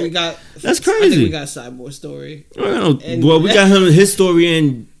Lantern. I think we got. That's crazy. I think we got Cyborg story. Well, we got him his story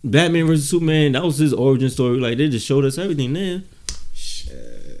in Batman vs Superman. That was his origin story. Like they just showed us everything there.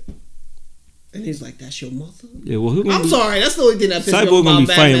 And he's like, "That's your mother." Yeah, well, I'm sorry. That's the only thing that pissed me off Cyborg gonna be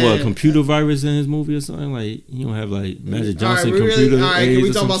Batman. fighting a computer virus in his movie or something. Like you don't have like Magic Johnson computer. All right, can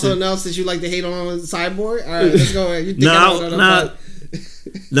we talk about something else that you like to hate on Cyborg? All right, let's go ahead. You think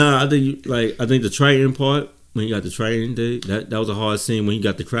I think the Triton part when you got the Triton, that was a hard scene when you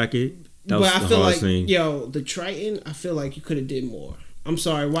got to crack it. That was a hard scene. Yo, the Triton, I feel like you could have did more. I'm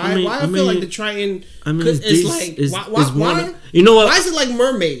sorry. Why I feel like the Triton? Why? You know what? Why is it like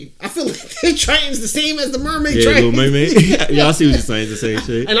mermaid? I feel like the Triton's the same as the mermaid. Yeah, Triton. Little Mermaid. Y'all see what you're saying? The same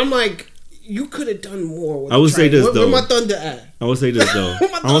shit. And I'm like, you could have done more. With I would say this though. Where my thunder at? I would say this though.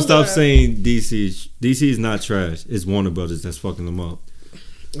 I'm gonna stop saying DC. DC is not trash. It's Warner Brothers that's fucking them up.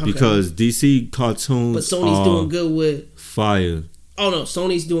 Okay. Because DC cartoons, but Sony's doing good with fire. Oh no,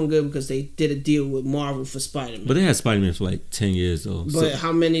 Sony's doing good because they did a deal with Marvel for Spider-Man. But they had Spider-Man for like 10 years though. But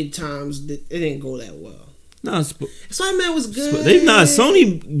how many times it didn't go that well? Nah, Spider-Man was good.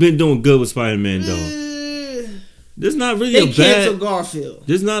 Sony been doing good with Spider-Man though. There's not really a bad. They canceled Garfield.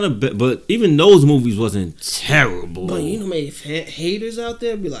 There's not a bad, but even those movies wasn't terrible. But you know, maybe haters out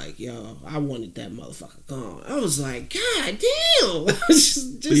there be like, "Yo, I wanted that motherfucker gone." I was like, "God damn!"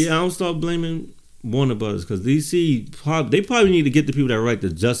 just I don't start blaming Warner Brothers because DC they probably need to get the people that write the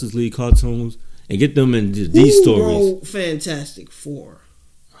Justice League cartoons and get them in these stories. Wrote Fantastic Four.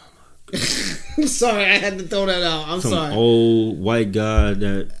 I'm sorry, I had to throw that out. I'm sorry. Some old white guy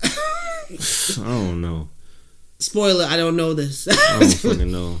that I don't know. Spoiler: I don't know this. I don't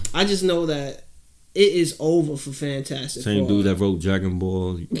fucking know. I just know that it is over for Fantastic Four. Same dude that wrote Dragon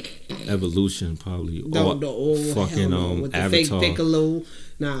Ball Evolution, probably. With the Avatar. Fake Piccolo.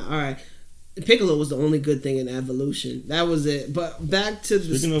 Nah, all right. Piccolo was the only good thing in Evolution. That was it. But back to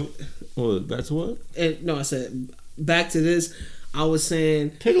back to what? No, I said back to this. I was saying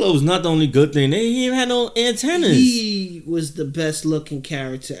Piccolo was not the only good thing. He even had no antennas. He was the best looking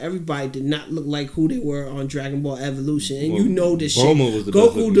character. Everybody did not look like who they were on Dragon Ball Evolution, and you know this shit. Bulma was the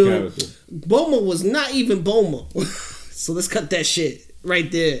best looking character. Bulma was not even Bulma. So let's cut that shit right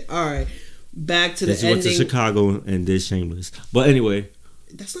there. All right, back to the ending. Went to Chicago and did Shameless. But anyway,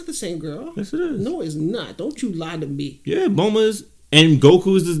 that's not the same girl. Yes, it is. No, it's not. Don't you lie to me. Yeah, Bulma is, and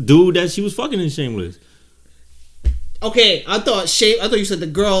Goku is this dude that she was fucking in Shameless. Okay, I thought you said the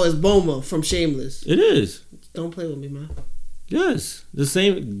girl is Bulma from Shameless. It is. Don't play with me, man. Yes, the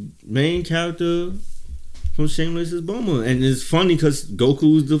same main character from Shameless is Bulma, and it's funny because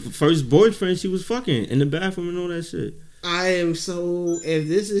Goku was the first boyfriend she was fucking in the bathroom and all that shit. I am so. If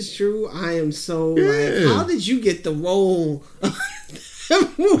this is true, I am so like. How did you get the role?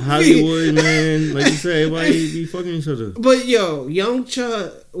 Hollywood, man. Like you say, everybody be fucking each other. But yo,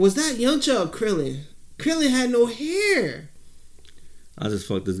 Yamcha, was that Yamcha or Krillin? Krillin had no hair. I just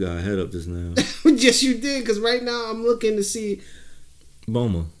fucked this guy's head up just now. Yes, you did. Because right now I'm looking to see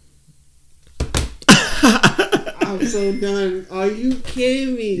Bulma. I'm so done. Are you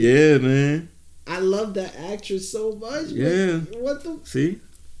kidding me? Yeah, man. I love that actress so much. Yeah. What the? See?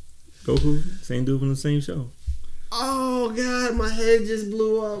 Goku, same dude from the same show. Oh God, my head just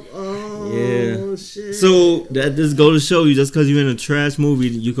blew up. Oh yeah. Shit. So that just go to show you, just because you're in a trash movie,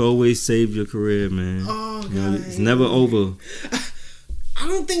 you can always save your career, man. Oh God, you know, it's never over. I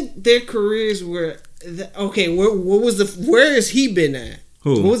don't think their careers were okay. Where is he been at?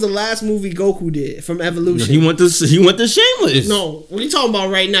 Who? What was the last movie Goku did from Evolution? No, he went to Shameless. No, what are you talking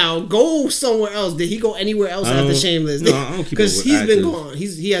about right now? Go somewhere else. Did he go anywhere else after Shameless? No, I don't keep because he's been gone.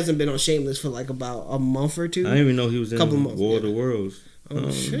 He hasn't been on Shameless for like about a month or two. I didn't even know he was in War of the Worlds.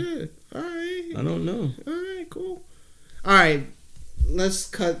 Oh shit! All right. I don't know. All right, cool. All right, let's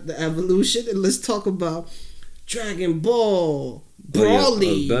cut the Evolution and let's talk about Dragon Ball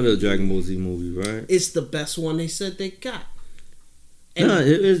Broly. A better Dragon Ball Z movie, right? It's the best one they said they got. And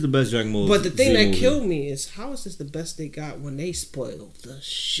it is the best Dragon Ball. But the thing that killed me is how is this the best they got when they spoiled the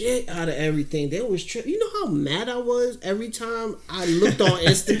shit out of everything? They always you know how mad I was every time I looked on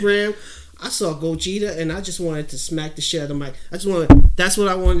Instagram. I saw Gogeta and I just wanted to smack the shit out of Mike. That's what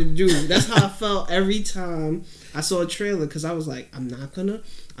I wanted to do. That's how I felt every time I saw a trailer because I was like, I'm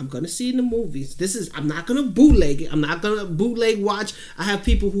gonna see in the movies. I'm not gonna bootleg it. I'm not gonna bootleg watch. I have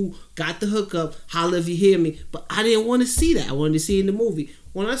people who got the hookup, holla if you hear me, but I didn't want to see that. I wanted to see it in the movie.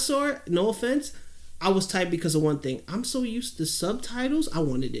 When I saw it, no offense, I was tight because of one thing. I'm so used to subtitles. I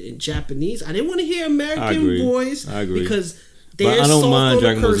wanted it in Japanese. I didn't want to hear American voice. I agree. Because but I don't mind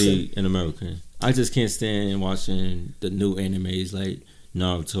Dragon Ball Z in American. I just can't stand watching the new animes like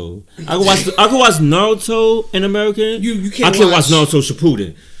Naruto. I can watch Naruto in American. You can't. I can't watch Naruto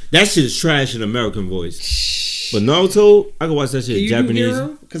Shippuden. That shit is trash in American voice. But Naruto, I can watch that shit in Japanese.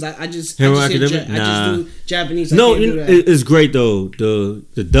 Because I just do Japanese. No, it's great though.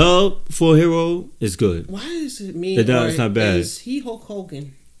 The dub for Hero is good. Why is it me? The dub is not bad. Is he Hulk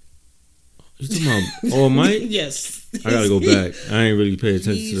Hogan? You talking about All Might? Yes. I gotta go back. I ain't really pay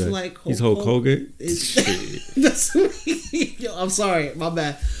attention to that. Like he's Hulk Hogan. That's Yo, I'm sorry, my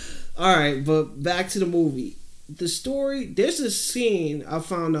bad. All right, but back to the movie. The story. There's a scene I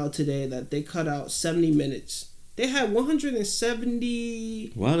found out today that they cut out 70 minutes. They had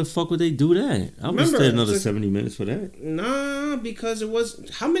 170. Why the fuck would they do that? I would stay another 70 minutes for that. Nah, because it was.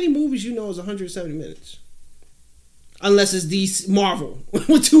 How many movies you know is 170 minutes? Unless it's DC Marvel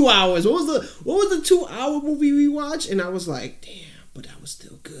with 2 hours. What was the 2 hour movie we watched? And I was like, damn, but that was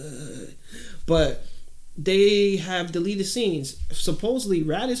still good. But they have deleted scenes. Supposedly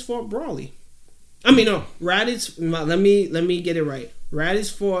Raditz fought Broly. I mean, no, Raditz. Let me get it right.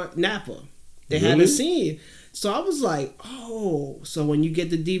 Raditz fought Nappa. They had a scene. So I was like, oh, so when you get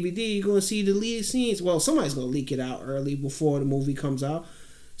the DVD, you're gonna see deleted scenes. Well, somebody's gonna leak it out early before the movie comes out.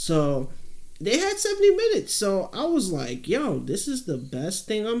 So they had 70 minutes. So I was like, yo, this is the best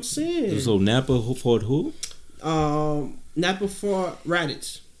thing I'm seeing. So Nappa fought who? Nappa fought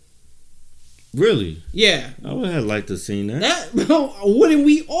Raditz. Really? Yeah. I would have liked to see that. Wouldn't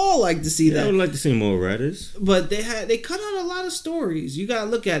we all like to see that? I would like to see more Raditz. But they cut out a lot of stories. You gotta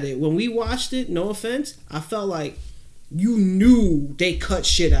look at it. When we watched it, no offense, I felt like you knew they cut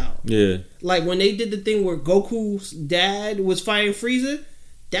shit out. Yeah. Like when they did the thing where Goku's dad was fighting Frieza,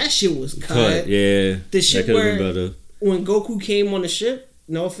 that shit was cut. Yeah. The shit where when Goku came on the ship,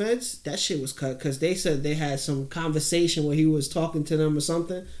 no offense, that shit was cut because they said they had some conversation where he was talking to them or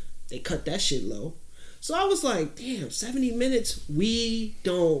something. They cut that shit low. So I was like, damn, 70 minutes, we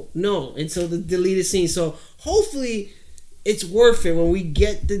don't know until the deleted scene. So hopefully it's worth it when we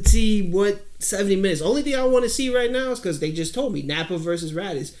get to see what 70 minutes. The only thing I want to see right now is because they just told me Nappa versus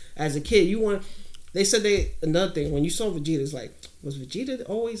Raditz. As a kid, they said another thing, when you saw Vegeta, it's like, was Vegeta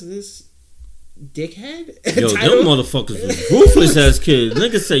always this dickhead? Yo, them motherfuckers was ruthless as kids.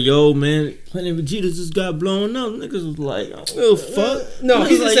 Niggas say, yo, man, Planet Vegeta just got blown up. Niggas was like, I don't give a fuck. No,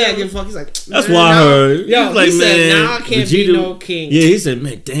 he didn't say I give a fuck. He's like, that's why I heard. Yo, he like, said, nah, I can't Vegeta, be no king. Yeah, he said,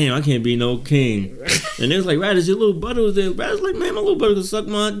 man, damn, I can't be no king. And they was like, Raditz, your little brother was there. Raditz like, man, my little brother could suck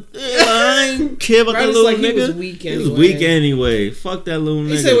my dick. I ain't care about that little like, nigga. He was weak anyway. Fuck that little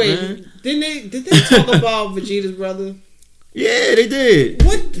nigga, said, wait, man. Did they talk about Vegeta's brotro? Yeah, they did.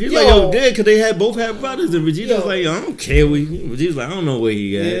 What? He's like, yo, did because both had brothers, and Vegeta's like, yo, I don't care. Vegeta's like, I don't know where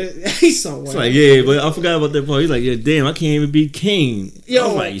he at. Yeah, he's somewhere. It's like, yeah, but I forgot about that part. He's like, yeah, damn, I can't even be king. Yo, I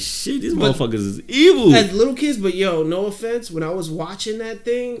was like, shit, these motherfuckers is evil. As little kids, but yo, no offense, when I was watching that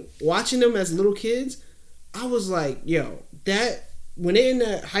thing, watching them as little kids, I was like, yo, that when they're in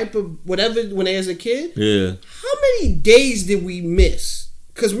that hyper whatever, when they as a kid, yeah, how many days did we miss?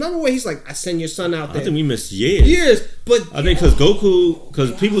 Because remember when he's like, I send your son out there. I think we missed years. But I think because Goku,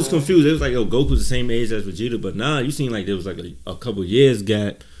 because people was confused. It was like, yo, Goku's the same age as Vegeta. But nah, you seen like there was like a couple years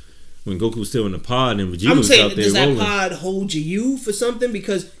gap when Goku was still in the pod and Vegeta was out there does rolling. That pod hold you for something?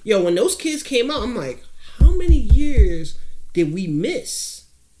 Because, yo, when those kids came out, I'm like, how many years did we miss?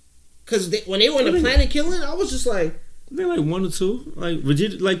 Because when they were on the planet killing, I was just like... They're like 1 or 2. Like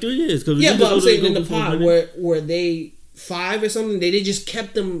Vegeta, like 3 years. Yeah, but I'm saying in the pod where they... 5 or something, they just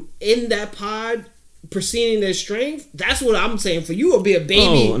kept them in that pod preceding their strength. That's what I'm saying. For you, it'll be a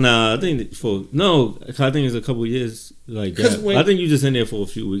baby. Oh, nah, I think I think it's a couple years like that. I think you just in there for a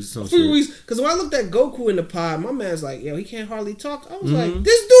few weeks. A few weeks. Because when I looked at Goku in the pod, my man's like, yo, he can't hardly talk. I was like,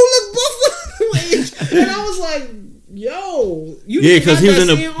 this dude look buff. And I was like, yo, because he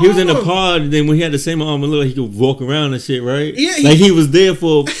was in the pod. And then when he had the same arm, look, he could walk around and shit, right? Yeah, like he was there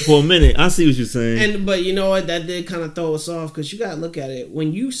for a minute. I see what you're saying. But you know what? That did kind of throw us off because you gotta look at it.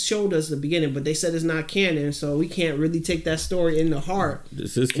 When you showed us the beginning, but they said it's not canon, so we can't really take that story in the heart.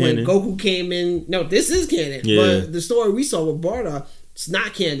 This is canon. When Goku came in, no, this is canon. Yeah. But the story we saw with Bardock, it's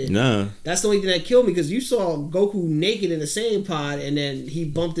not canon. Nah. That's the only thing that killed me because you saw Goku naked in the same pod, and then he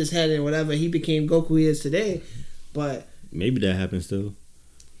bumped his head and whatever. He became Goku he is today. But maybe that happens still.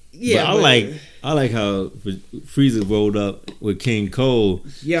 Yeah, but I like how Frieza rolled up with King Cole.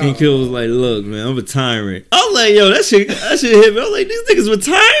 Yo. King Cole was like, "Look, man, I'm retiring." I was like, "Yo, that shit hit me." I was like, "These niggas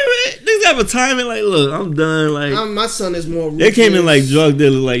retiring? Niggas got retirement? Like, look, I'm done." Like, my son is more. They came in like drug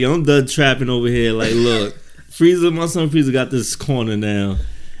dealers. Like, yo, I'm done trapping over here. Like, look, Frieza, my son Frieza got this corner now.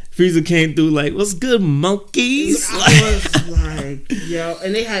 Frieza came through like, what's good, monkeys? I was like, yo,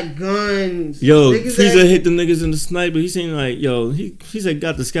 and they had guns. Yo, Frieza hit the niggas in the sniper. He seemed like, yo, he said,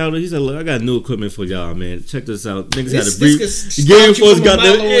 got the scouter. He said, look, I got new equipment for y'all, man. Check this out. Niggas had a brief. Game Force got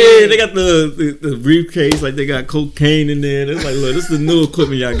they got the briefcase, like they got cocaine in there. It's like, look, this is the new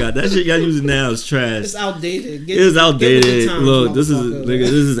equipment y'all got. That shit y'all using now is trash. It's outdated. It's outdated. Look, this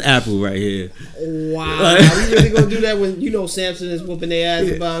is Apple right here. Wow. Like, are we really gonna do that when you know Samson is whooping their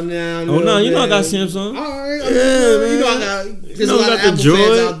ass about now? Oh no, you know I got Samsung. Alright, you know I got. There's a lot of Apple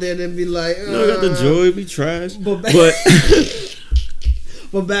fans out there that be like, I got the Joy, be trash. But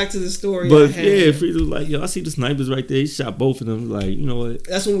but back to the story. But yeah, Frieza was like, yo, I see the snipers right there. He shot both of them. Like, you know what?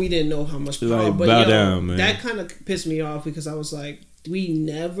 That's when we didn't know how much power. Like, but bow down, man. That kind of pissed me off because I was like, we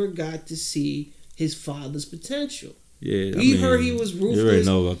never got to see his father's potential. Yeah, we heard he was ruthless. You already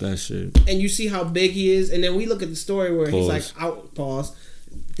know about that shit. And you see how big he is, and then we look at the story where he's like, out, pause.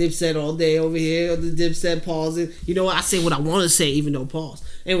 Dipset all day over here. The Dipset pausing. You know what? I say what I want to say, even though pause.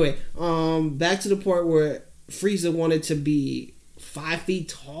 Anyway, back to the part where Frieza wanted to be 5 feet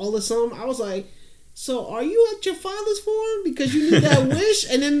tall or something. I was like, so are you at your father's form because you need that wish?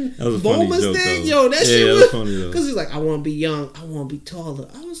 And then Bulma's there. Yo, that shit was funny though. Because he's like, I want to be young. I want to be taller.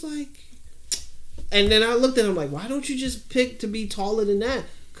 I was like. And then I looked at him like, why don't you just pick to be taller than that?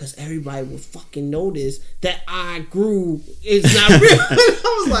 Because everybody will fucking notice that I grew. It's not real.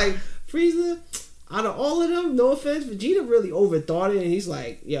 I was like, Frieza, out of all of them, no offense, Vegeta really overthought it. And he's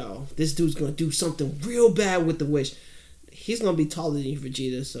like, yo, this dude's going to do something real bad with the wish. He's going to be taller than you,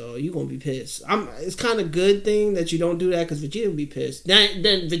 Vegeta, so you're going to be pissed. It's kind of good thing that you don't do that because Vegeta will be pissed. Then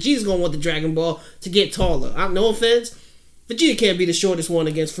Vegeta's going to want the Dragon Ball to get taller. No offense, Vegeta can't be the shortest one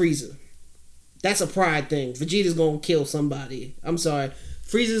against Frieza. That's a pride thing. Vegeta's gonna kill somebody. I'm sorry.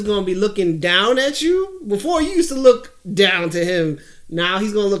 Frieza's gonna be looking down at you. Before you used to look down to him. Now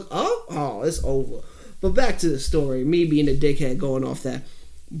he's gonna look up. Oh, it's over. But back to the story. Me being a dickhead going off that.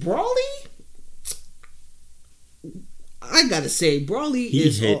 Broly? I gotta say, Broly he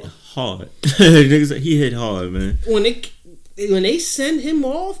hit hard. He hit hard, man. When they send him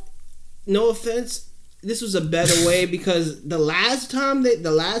off, no offense, this was a better way because the last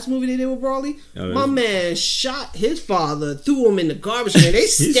movie they did with Broly, my man shot his father, threw him in the garbage can. They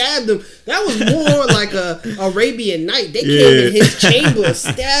stabbed him. That was more like a Arabian Night. They came in his chamber,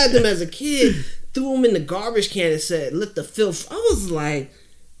 stabbed him as a kid, threw him in the garbage can and said, "Let the filth." I was like,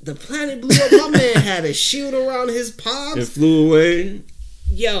 the planet blew up. My man had a shield around his pops. It flew away.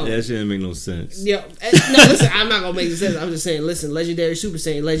 Yo, that shit didn't make no sense. Yo, no, listen, I'm not gonna make sense. I'm just saying, listen, Legendary Super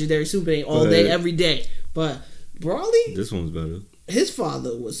Saiyan all day, every day. But Broly, this one's better. His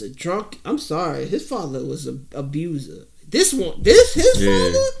father was a drunk. I'm sorry, his father was an abuser. His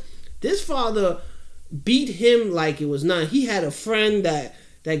father beat him like it was nothing. He had a friend that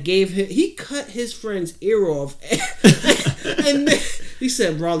gave him. He cut his friend's ear off, and then he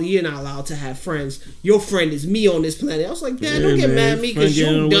said, "Broly, you're not allowed to have friends. Your friend is me on this planet." I was like, "Dad, don't get mad at me because your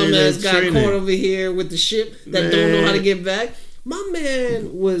dumbass got caught over here with the ship that don't know how to get back." My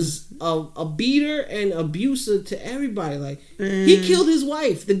man was a beater and abuser to everybody. Like he killed his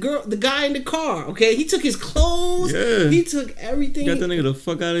wife, the guy in the car. Okay, he took his clothes. Yeah. He took everything. Got that nigga the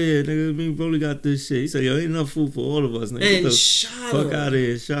fuck out of here, nigga. Me and Broly got this shit. He said, "Yo, ain't enough food for all of us, nigga." And shot him. Fuck out of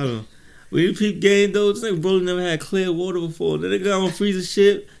here, shot him. When you peep game though, this nigga Broly never had clear water before. Then they got on Frieza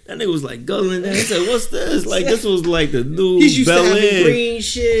shit. That nigga was like guzzling that. He said, "What's this?" Like this was like the new He's used Bel to having Air. green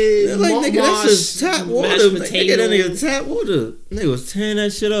shit. They're like nigga, that's just tap water. Nigga, that nigga tap water. Nigga was tearing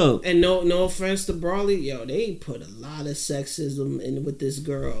that shit up. And no offense to Broly, yo, they put a lot of sexism in with this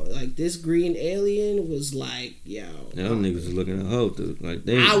girl. Like this green alien was like, yo, them niggas was looking at her dude. Like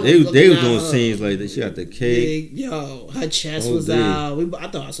they was doing scenes like that. She got the cake. Yo, her chest was out. I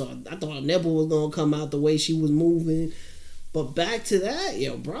thought her nipple was gonna come out the way she was moving. But back to that,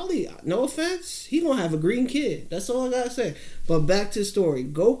 yo, Broly, no offense, he gonna have a green kid. That's all I gotta say. But back to the story.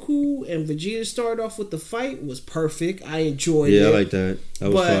 Goku and Vegeta started off with the fight was perfect. I enjoyed it. Yeah, I like that.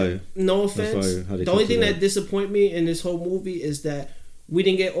 That was fire. No offense. The only thing that disappointed me in this whole movie is that we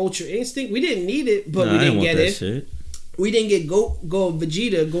didn't get Ultra Instinct. We didn't need it, but we didn't get it. Shit. We didn't get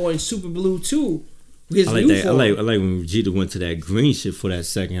Vegeta going Super Blue 2. I like that. I like when Vegeta went to that green shit for that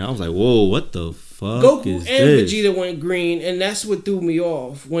second. I was like, whoa, what the fuck Goku is and this? Vegeta went green, and that's what threw me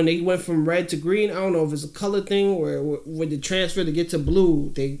off. When they went from red to green, I don't know if it's a color thing where with the transfer to get to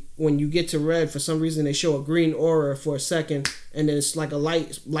blue, when you get to red, for some reason they show a green aura for a second, and then it's like a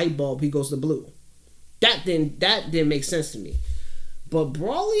light bulb, he goes to blue. That didn't make sense to me. But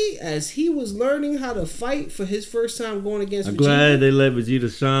Broly, as he was learning how to fight for his first time going against I'm Vegeta. glad they let Vegeta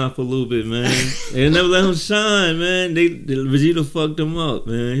shine for a little bit, man. They never let him shine, man. Vegeta fucked him up,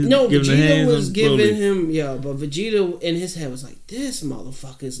 man. Vegeta was giving him, but Vegeta in his head was like, this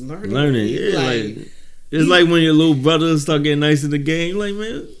motherfucker is learning. Yeah, it's like when your little brother start getting nice in the game, like,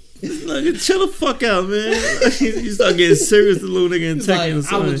 man, like, chill the fuck out, man. You start getting serious, the little nigga, and Tekken or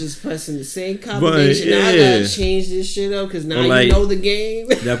something. I was just pressing the same combination. Now I gotta change this shit up because now you know the game.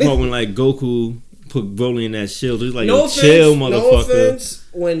 That part when like Goku put Broly in that shield, he's like, chill, motherfucker. No offense.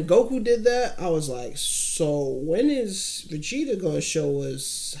 When Goku did that, I was like, so when is Vegeta gonna show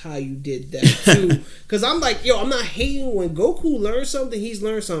us how you did that too? Because I'm like, I'm not hating when Goku learns something, he's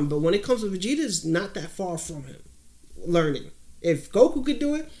learned something. But when it comes to Vegeta, it's not that far from him learning. If Goku could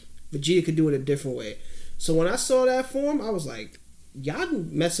do it, Vegeta could do it a different way. So when I saw that form, I was like, y'all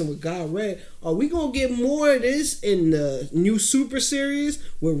messing with God Red. Are we going to get more of this in the new Super Series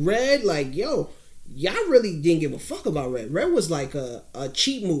with Red? Like, y'all really didn't give a fuck about Red. Red was like a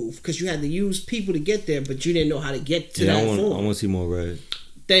cheat move because you had to use people to get there, but you didn't know how to get to that form. I want to see more Red.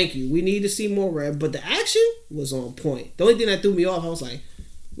 Thank you. We need to see more Red, but the action was on point. The only thing that threw me off, I was like,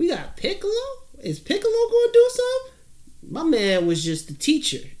 we got Piccolo? Is Piccolo going to do something? My man was just the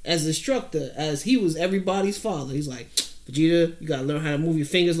teacher, as instructor, as he was everybody's father. He's like, Vegeta, you gotta learn how to move your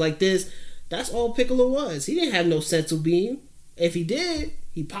fingers like this. That's all Piccolo was. He didn't have no sensu beam. If he did,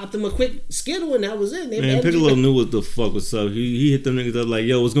 he popped him a quick Skittle and that was it. Man, Piccolo knew what the fuck was up. He hit them niggas up like,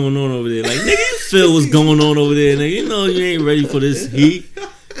 yo, what's going on over there? Like, nigga, you feel what's going on over there, nigga. You know you ain't ready for this heat.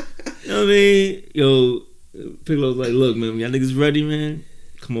 You know what I mean? Yo, Piccolo's like, look, man, y'all niggas ready, man?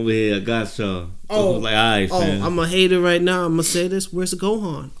 Come over here, I got y'all. Like, all right, fam. I'm a hater right now. I'm gonna say this. Where's the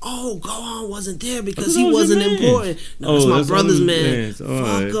Gohan? Gohan wasn't there because he wasn't important. No, it's my brother's man. Fuck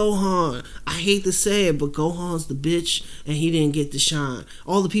right. Gohan. I hate to say it, but Gohan's the bitch, and he didn't get to shine.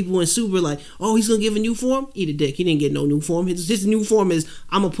 All the people in Super like, he's gonna give a new form. Eat a dick. He didn't get no new form. His new form is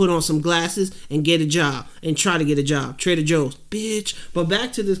I'm gonna put on some glasses and get a job and try to get a job. Trader Joe's, bitch. But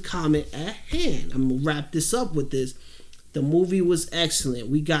back to this comment at hand. I'm gonna wrap this up with this. The movie was excellent.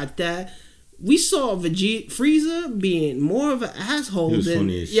 We got that. We saw Frieza being more of an asshole than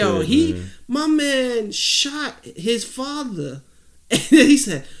my man shot his father, and then he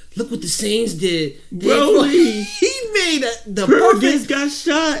said, "Look what the Saiyans did, bro." He made the perfect. Got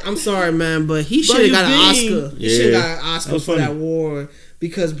shot. I'm sorry, man, but he should have got an Oscar. He should have got an Oscar for that war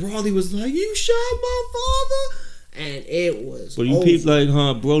because Broly was like, "You shot my father," and it was. But you peep like,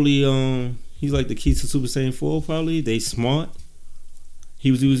 Broly, he's like the key to Super Saiyan 4. Probably they smart. He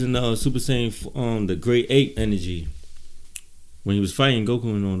was using Super Saiyan, the Great Ape energy when he was fighting Goku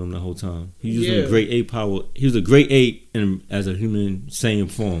and on them the whole time. He was using the Great Ape power. He was a Great Ape as a human Saiyan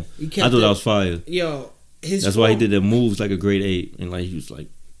form. I thought that was fire. That's why he did the moves like a Great Ape, and like he was like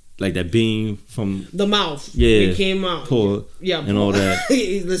that beam from the mouth. Yeah, it came out. Paul, and all that.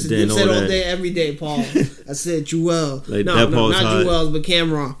 Listen, you said all day, every day, Paul. I said Jewel. Like not Jewel's, but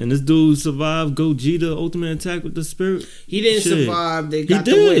Cameron. And this dude survived Gogeta Ultimate Attack with the Spirit. He didn't survive. They got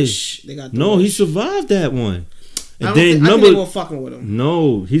the wish. They got the wish. He survived that one. And I think they were fucking with him.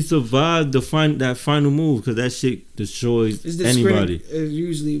 No, he survived that final move because that shit destroys anybody.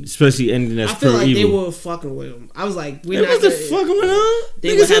 Usually, especially ending that's pure evil. I feel like they were fucking with him. I was like, they wasn't fucking with him.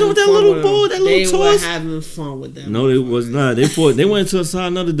 They was hit him with that little ball, that little toss. They were having fun with them. No, they was not. They went into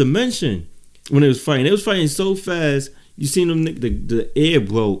another dimension when they was fighting. They was fighting so fast. You seen them? The air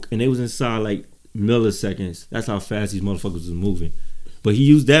broke and they was inside like milliseconds. That's how fast these motherfuckers was moving. But he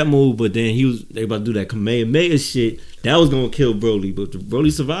used that move. But then they about to do that Kamehameha shit. That was gonna kill Broly. But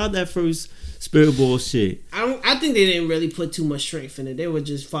Broly survived that first Spirit Ball shit. I think they didn't really put too much strength in it. They were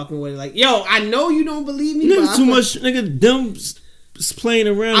just fucking with it. Like, yo, I know you don't believe me. Nigga, too much. Nigga, them playing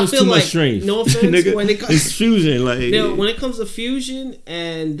around is too much strength. No offense, nigga, when it's fusion. Like, when it comes to fusion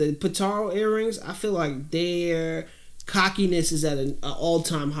and the Potaro earrings, I feel like their cockiness is at an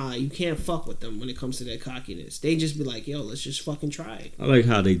all-time high. You can't fuck with them when it comes to their cockiness. They just be like, yo, let's just fucking try it. I like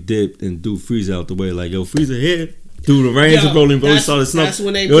how they dipped and threw Frieza out the way. Like, yo, Frieza here. Threw the reins of Broly and Broly started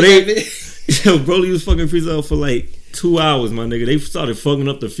snuffing. That's when Broly was fucking Frieza out for like 2 hours, my nigga. They started fucking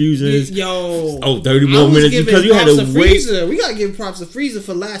up the fusions. 30 more minutes because you had to wait. Frieza. We gotta give props to Frieza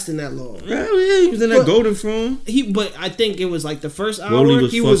for lasting that long. Yeah, he was in that golden form. But I think it was like the first hour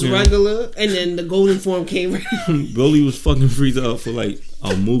he was regular, and then the golden form came. Broly was fucking Frieza up for like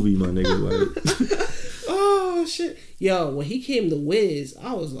a movie, my nigga. Like, oh shit. Yo, when he came to Wiz,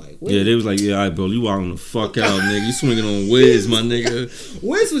 I was like, Wiz. Yeah, they was like, yeah, all right, bro, you wilding the fuck out, nigga. You swinging on Wiz, my nigga.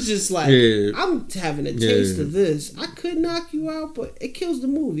 Wiz was just like, I'm having a taste of this. I could knock you out, but it kills the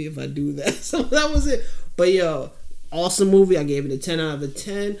movie if I do that. So that was it. But yo, awesome movie. I gave it a 10 out of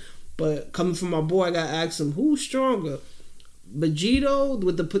 10. But coming from my boy, I got to ask him, who's stronger? Vegito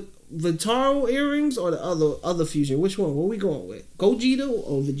with the Potaro earrings or the other fusion? Which one? What are we going with? Gogeta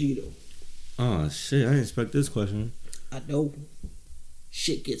or Vegito? Oh, shit. I didn't expect this question. I know.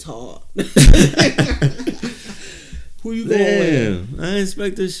 Shit gets hard. Who you going with? I didn't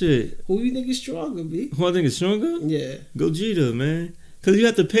expect this shit. Who you think is stronger, B? Who I think is stronger? Yeah. Gogeta, man. Because you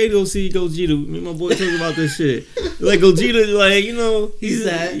have to pay to go see Gogeta. Me and my boy talking about this shit. Like, Gogeta, like, you know, you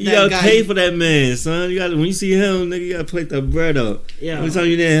got to pay for that man, son. You got when you see him, nigga, you got to plate that bread up. Yeah. Every time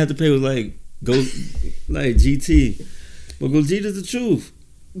you didn't have to pay with, like GT. But Gogeta's the truth.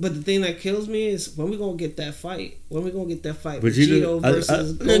 But the thing that kills me is when we gonna get that fight. When we gonna get that fight? Vegito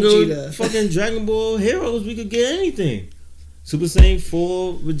versus Gogeta. Fucking Dragon Ball heroes, we could get anything. Super Saiyan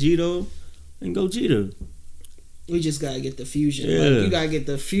 4, Vegito, and Gogeta. We just gotta get the fusion. Yeah. Like, you gotta get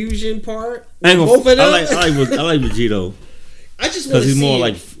the fusion part. Both of them. I like Vegito. I just because he's more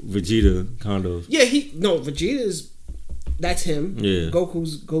like Vegeta, kind of. Yeah, Vegeta's. That's him. Yeah.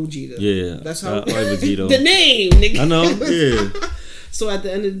 Goku's Gogeta. Yeah. That's how. I like Vegito. The name, nigga. I know. Yeah. So at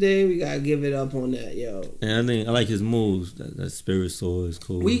the end of the day, we gotta give it up on that, yo. And I like his moves. That Spirit Sword is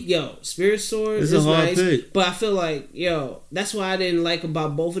cool. Spirit Sword is nice. Pick. But I feel like, that's what I didn't like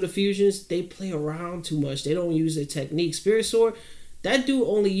about both of the fusions. They play around too much. They don't use their technique. Spirit Sword, that dude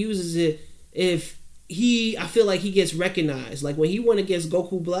only uses it if I feel like he gets recognized. Like when he went against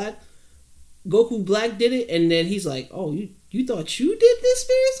Goku Black did it, and then he's like, oh, you thought you did this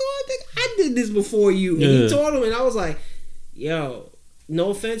Spirit Sword thing? I did this before you. And he told him, and I was like, yo,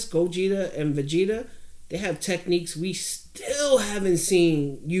 no offense, Gogeta and Vegeta, they have techniques we still haven't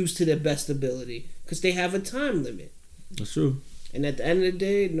seen used to their best ability because they have a time limit. That's true. And at the end of the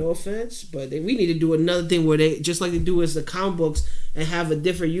day, no offense, but we need to do another thing where they, just like they do as the comic books, and have a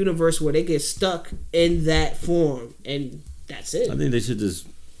different universe where they get stuck in that form, and that's it. I think they should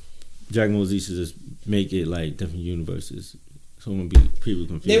Dragon Ball Z should just make it like different universes. So I'm gonna be people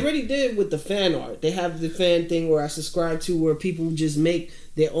confused. They already did with the fan art. They have the fan thing where I subscribe to where people just make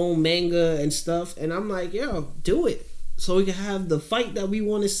their own manga and stuff. And I'm like, yo, do it. So we can have the fight that we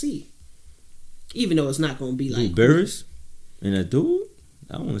want to see. Even though it's not gonna be like Beerus and that dude?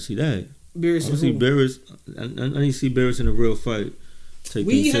 I want to see that. Beerus. I want to see Beerus. I need to see Beerus in a real fight.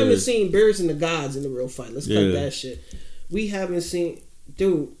 We haven't seen Beerus and the gods in a real fight. Let's cut that shit. We haven't seen,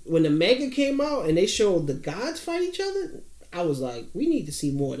 dude, when the manga came out and they showed the gods fight each other, I was like, we need to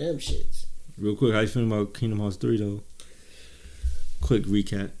see more of them shits. Real quick, how you feeling about Kingdom Hearts 3 though? Quick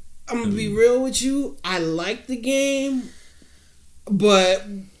recap. I'm gonna be real with you. I like the game, but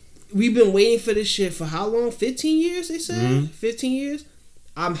we've been waiting for this shit for how long? 15 years, they said? Mm-hmm. 15 years?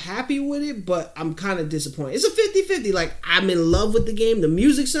 I'm happy with it, but I'm kind of disappointed. It's a 50-50. Like, I'm in love with the game. The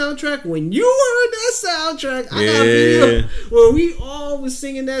music soundtrack, when you heard that soundtrack, I got a video where we all was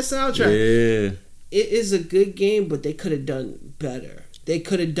singing that soundtrack. Yeah. It is a good game, but they could have done better. They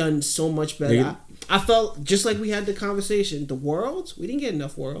could have done so much better. I felt just like we had the conversation. The worlds, we didn't get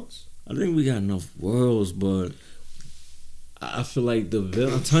enough worlds. I think we got enough worlds, but I feel like the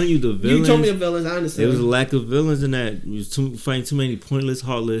villains. I'm telling you, the villains. You told me the villains. I understand. There was a lack of villains in that. You was fighting too many pointless,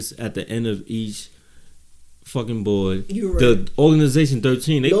 heartless at the end of each fucking board. You're right. The Organization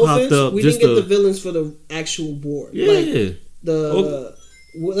 13, they popped up. We didn't get the villains for the actual board. Yeah. Like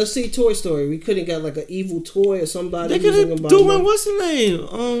Well, let's see Toy Story. We couldn't get like an evil toy or somebody. They could have doing what's the name?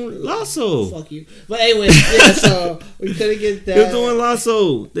 Lasso. Fuck you. But anyway, yeah. So we couldn't get that. They're doing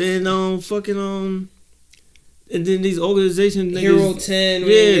Lasso. Then and then these organization niggas, Hero 10.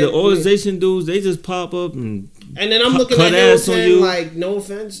 Yeah, the organization dudes, they just pop up and then I'm looking at Hero 10 like, no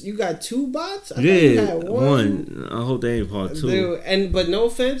offense, you got 2 bots? I you had one. I hope they ain't part 2. Dude, but no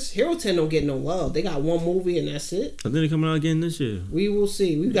offense, Hero 10 don't get no love. They got 1 movie and that's it. I think they're coming out again this year. We will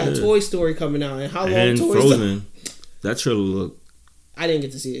see. We got Toy Story coming out. And how long and Toy Frozen. That trailer looked. I didn't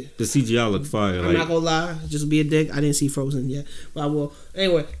get to see it. The CGI looked fire. I'm not gonna lie, just be a dick. I didn't see Frozen yet, but I will.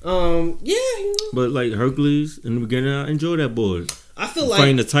 Anyway, yeah. But like Hercules in the beginning, I enjoyed that board. I feel like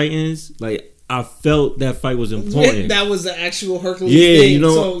fighting the Titans. Like I felt that fight was important. That was the actual Hercules thing. You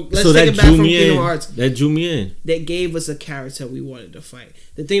know. So let's take it back from Kingdom Hearts. That drew me in. That gave us a character we wanted to fight.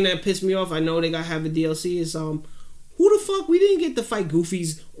 The thing that pissed me off, I know they gotta have a DLC, is who the fuck we didn't get to fight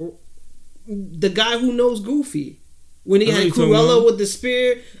Goofy's, the guy who knows Goofy. When he had Cruella with the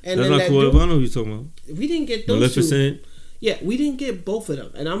spear, and that's then not Cruella. I know who you're talking about. We didn't get those Maleficent. 2. Yeah, we didn't get both of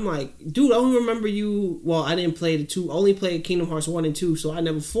them, and I'm like, dude, I only remember you. Well, I didn't play the 2. I only played Kingdom Hearts 1 and 2, so I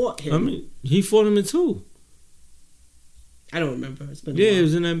never fought him. I mean, he fought him in 2. I don't remember. It's been it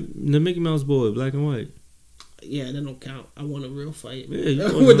was in the Mickey Mouse boy, black and white. Yeah, that don't count. I want a real fight.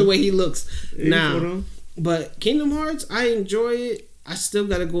 Yeah, with the way he looks now. But Kingdom Hearts, I enjoy it. I still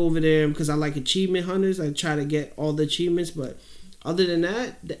gotta go over there because I like achievement hunters. I try to get all the achievements, but other than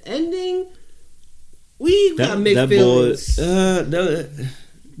that, the ending, we got mixed feelings.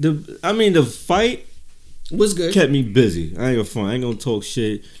 The fight was good. Kept me busy. I ain't gonna talk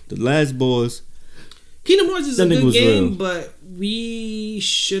shit. The last boss, Kingdom Hearts is a good game, but we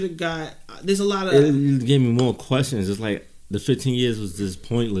should have got. There's a lot of. It gave me more questions. It's like the 15 years was just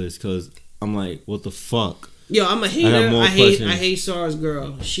pointless because I'm like, what the fuck? Yo, I'm a hater. I hate Sara's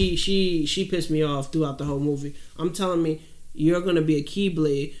girl. She pissed me off throughout the whole movie. I'm telling me, you're gonna be a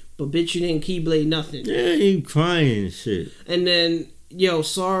Keyblade, but bitch, you didn't Keyblade nothing. Yeah, you crying and shit. And then, yo,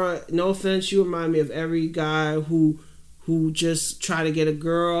 Sara, no offense, you remind me of every guy who just tried to get a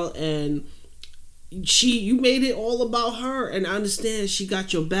girl and you made it all about her. And I understand she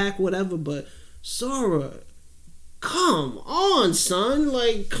got your back, whatever, but Sara, come on, son.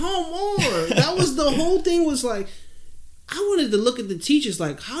 Like, come on. That was the whole thing was like, I wanted to look at the teachers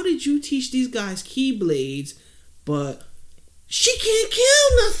like, how did you teach these guys Keyblades, but she can't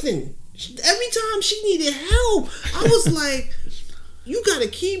kill nothing. Every time she needed help, I was like, you got a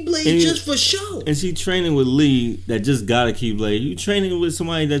Keyblade just for show. And she training with Lee that just got a Keyblade. You training with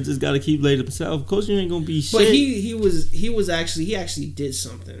somebody that just got a Keyblade himself. Of course you ain't gonna be shit. But he actually did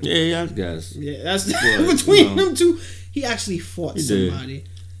something. Yeah, I guess. Yeah, that's between them two. He actually fought somebody.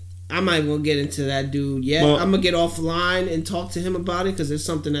 I'm not gonna get into that dude yet. Well, I'm gonna get offline and talk to him about it because there's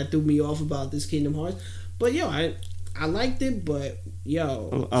something that threw me off about this Kingdom Hearts. But yo, I liked it, but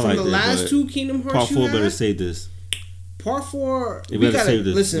yo, from the last 2 Kingdom Hearts, Part 4 better say this. Part 4, we gotta save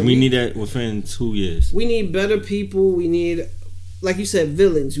this. Listen, we need that within 2 years. We need better people. We need, like you said,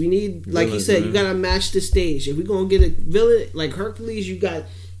 villains. We need, like you said, you gotta match the stage. If we're gonna get a villain like Hercules, you got.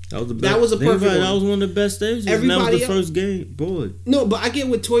 That was a perfect one. That was one of the best stages. Everybody that was the first game. Boy. No, but I get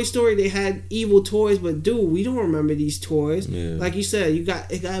with Toy Story they had evil toys, but dude, we don't remember these toys. Yeah. Like you said,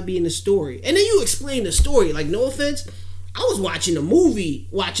 it gotta be in the story, and then you explain the story. Like, no offense, I was watching a movie,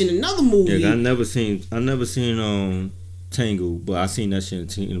 watching another movie. Yeah, I never seen Tangle, but I seen that shit in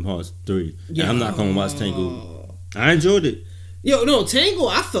Kingdom Hearts 3. Yeah, I'm not gonna watch Tangle. I enjoyed it. Yo, no, Tangle,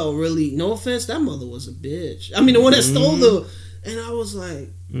 I felt really, no offense, that mother was a bitch. I mean, the one that stole the, and I was like,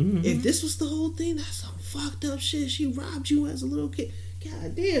 if this was the whole thing, that's some fucked up shit. She robbed you as a little kid.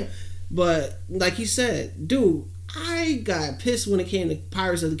 God damn. But like you said, dude, I got pissed when it came to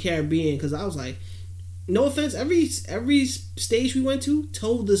Pirates of the Caribbean because I was like, no offense, every stage we went to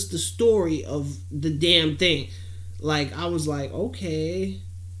told us the story of the damn thing. Like, I was like, okay,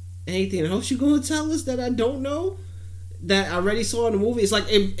 anything else you gonna tell us that I don't know, that I already saw in the movie? It's like,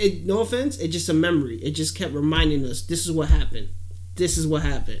 no offense, it's just a memory. It just kept reminding us, this is what happened. This is what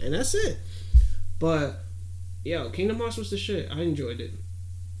happened. And that's it. But, yo, Kingdom Hearts was the shit. I enjoyed it.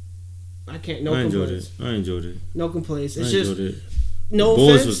 I complaints. I enjoyed it. No complaints. It's just, no boss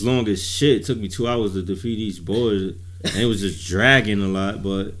offense. was long as shit. It took me 2 hours to defeat each boss. And it was just dragging a lot,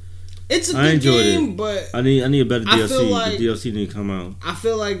 but it's a good game, but I need a better DLC. Like, the DLC didn't come out. I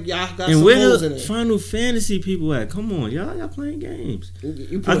feel like y'all got some holes in it. Final Fantasy people at? Come on, y'all playing games.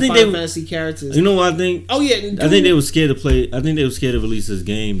 You put Final Fantasy characters. You know what I think? Oh yeah, dude. I think they were scared to play. I think they were scared to release this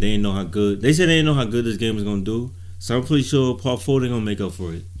game. They didn't know how good. They said they didn't know how good this game was gonna do. So I'm pretty sure Part 4 they're gonna make up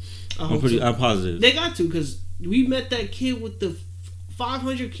for it. I'm positive. They got to, because we met that kid with the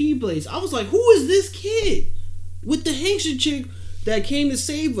 500 Keyblades. I was like, who is this kid with the Haitian chick that came to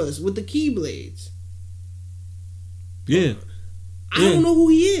save us with the Keyblades? Yeah. I don't know who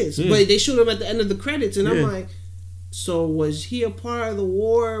he is, but they showed him at the end of the credits, and I'm like, so was he a part of the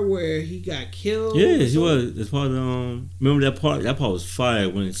war where he got killed? Yeah, he was. It's part of remember that part? That part was fire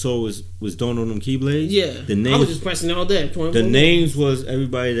when Soul was throwing on them Keyblades. Yeah, the names, I was just pressing it all day. The names was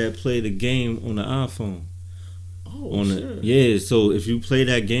everybody that played the game on the iPhone. Oh, shit. Yeah, so if you play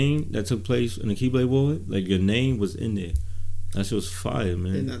that game that took place in the Keyblade War, like your name was in there. That shit was fire,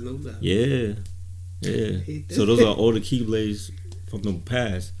 man. Did not know that. Yeah. So those are all the Keyblades from the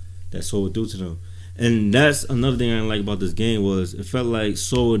past that Soul would do to them. And that's another thing I didn't like about this game was it felt like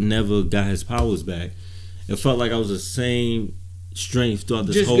Soul never got his powers back. It felt like I was the same strength throughout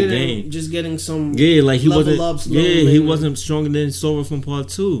this whole game. Just getting some like he level wasn't. He wasn't stronger than Sora from Part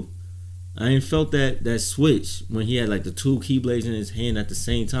 2. I ain't felt that switch when he had like the 2 Keyblades in his hand at the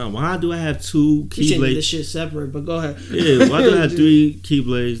same time. Why do I have 2 Keyblades? You should do this shit separate, but go ahead. Yeah, why do I have 3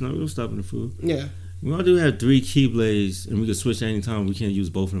 Keyblades? No, we'll stop in the food. Yeah. Why do we have 3 Keyblades and we can switch at any time? We can't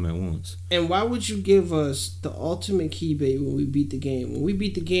use both of them at once. And why would you give us the ultimate Keyblade when we beat the game? When we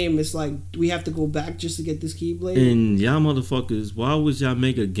beat the game, it's like we have to go back just to get this Keyblade. And y'all motherfuckers, why would y'all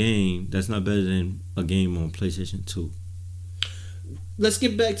make a game that's not better than a game on PlayStation 2? Let's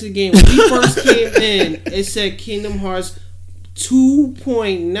get back to the game. When we first came in, it said Kingdom Hearts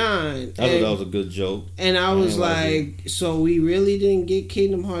 2.9. I thought that was a good joke. And I was like, so we really didn't get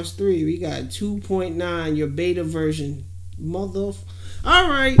Kingdom Hearts 3. We got 2.9, your beta version.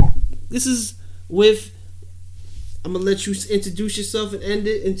 Alright. This is with... I'm going to let you introduce yourself and end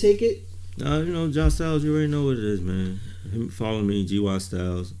it and take it. Josh Styles, you already know what it is, man. Follow me, GY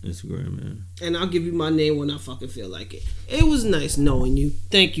Styles, Instagram, man. And I'll give you my name when I fucking feel like it. It was nice knowing you.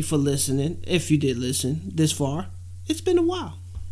 Thank you for listening. If you did listen this far, it's been a while.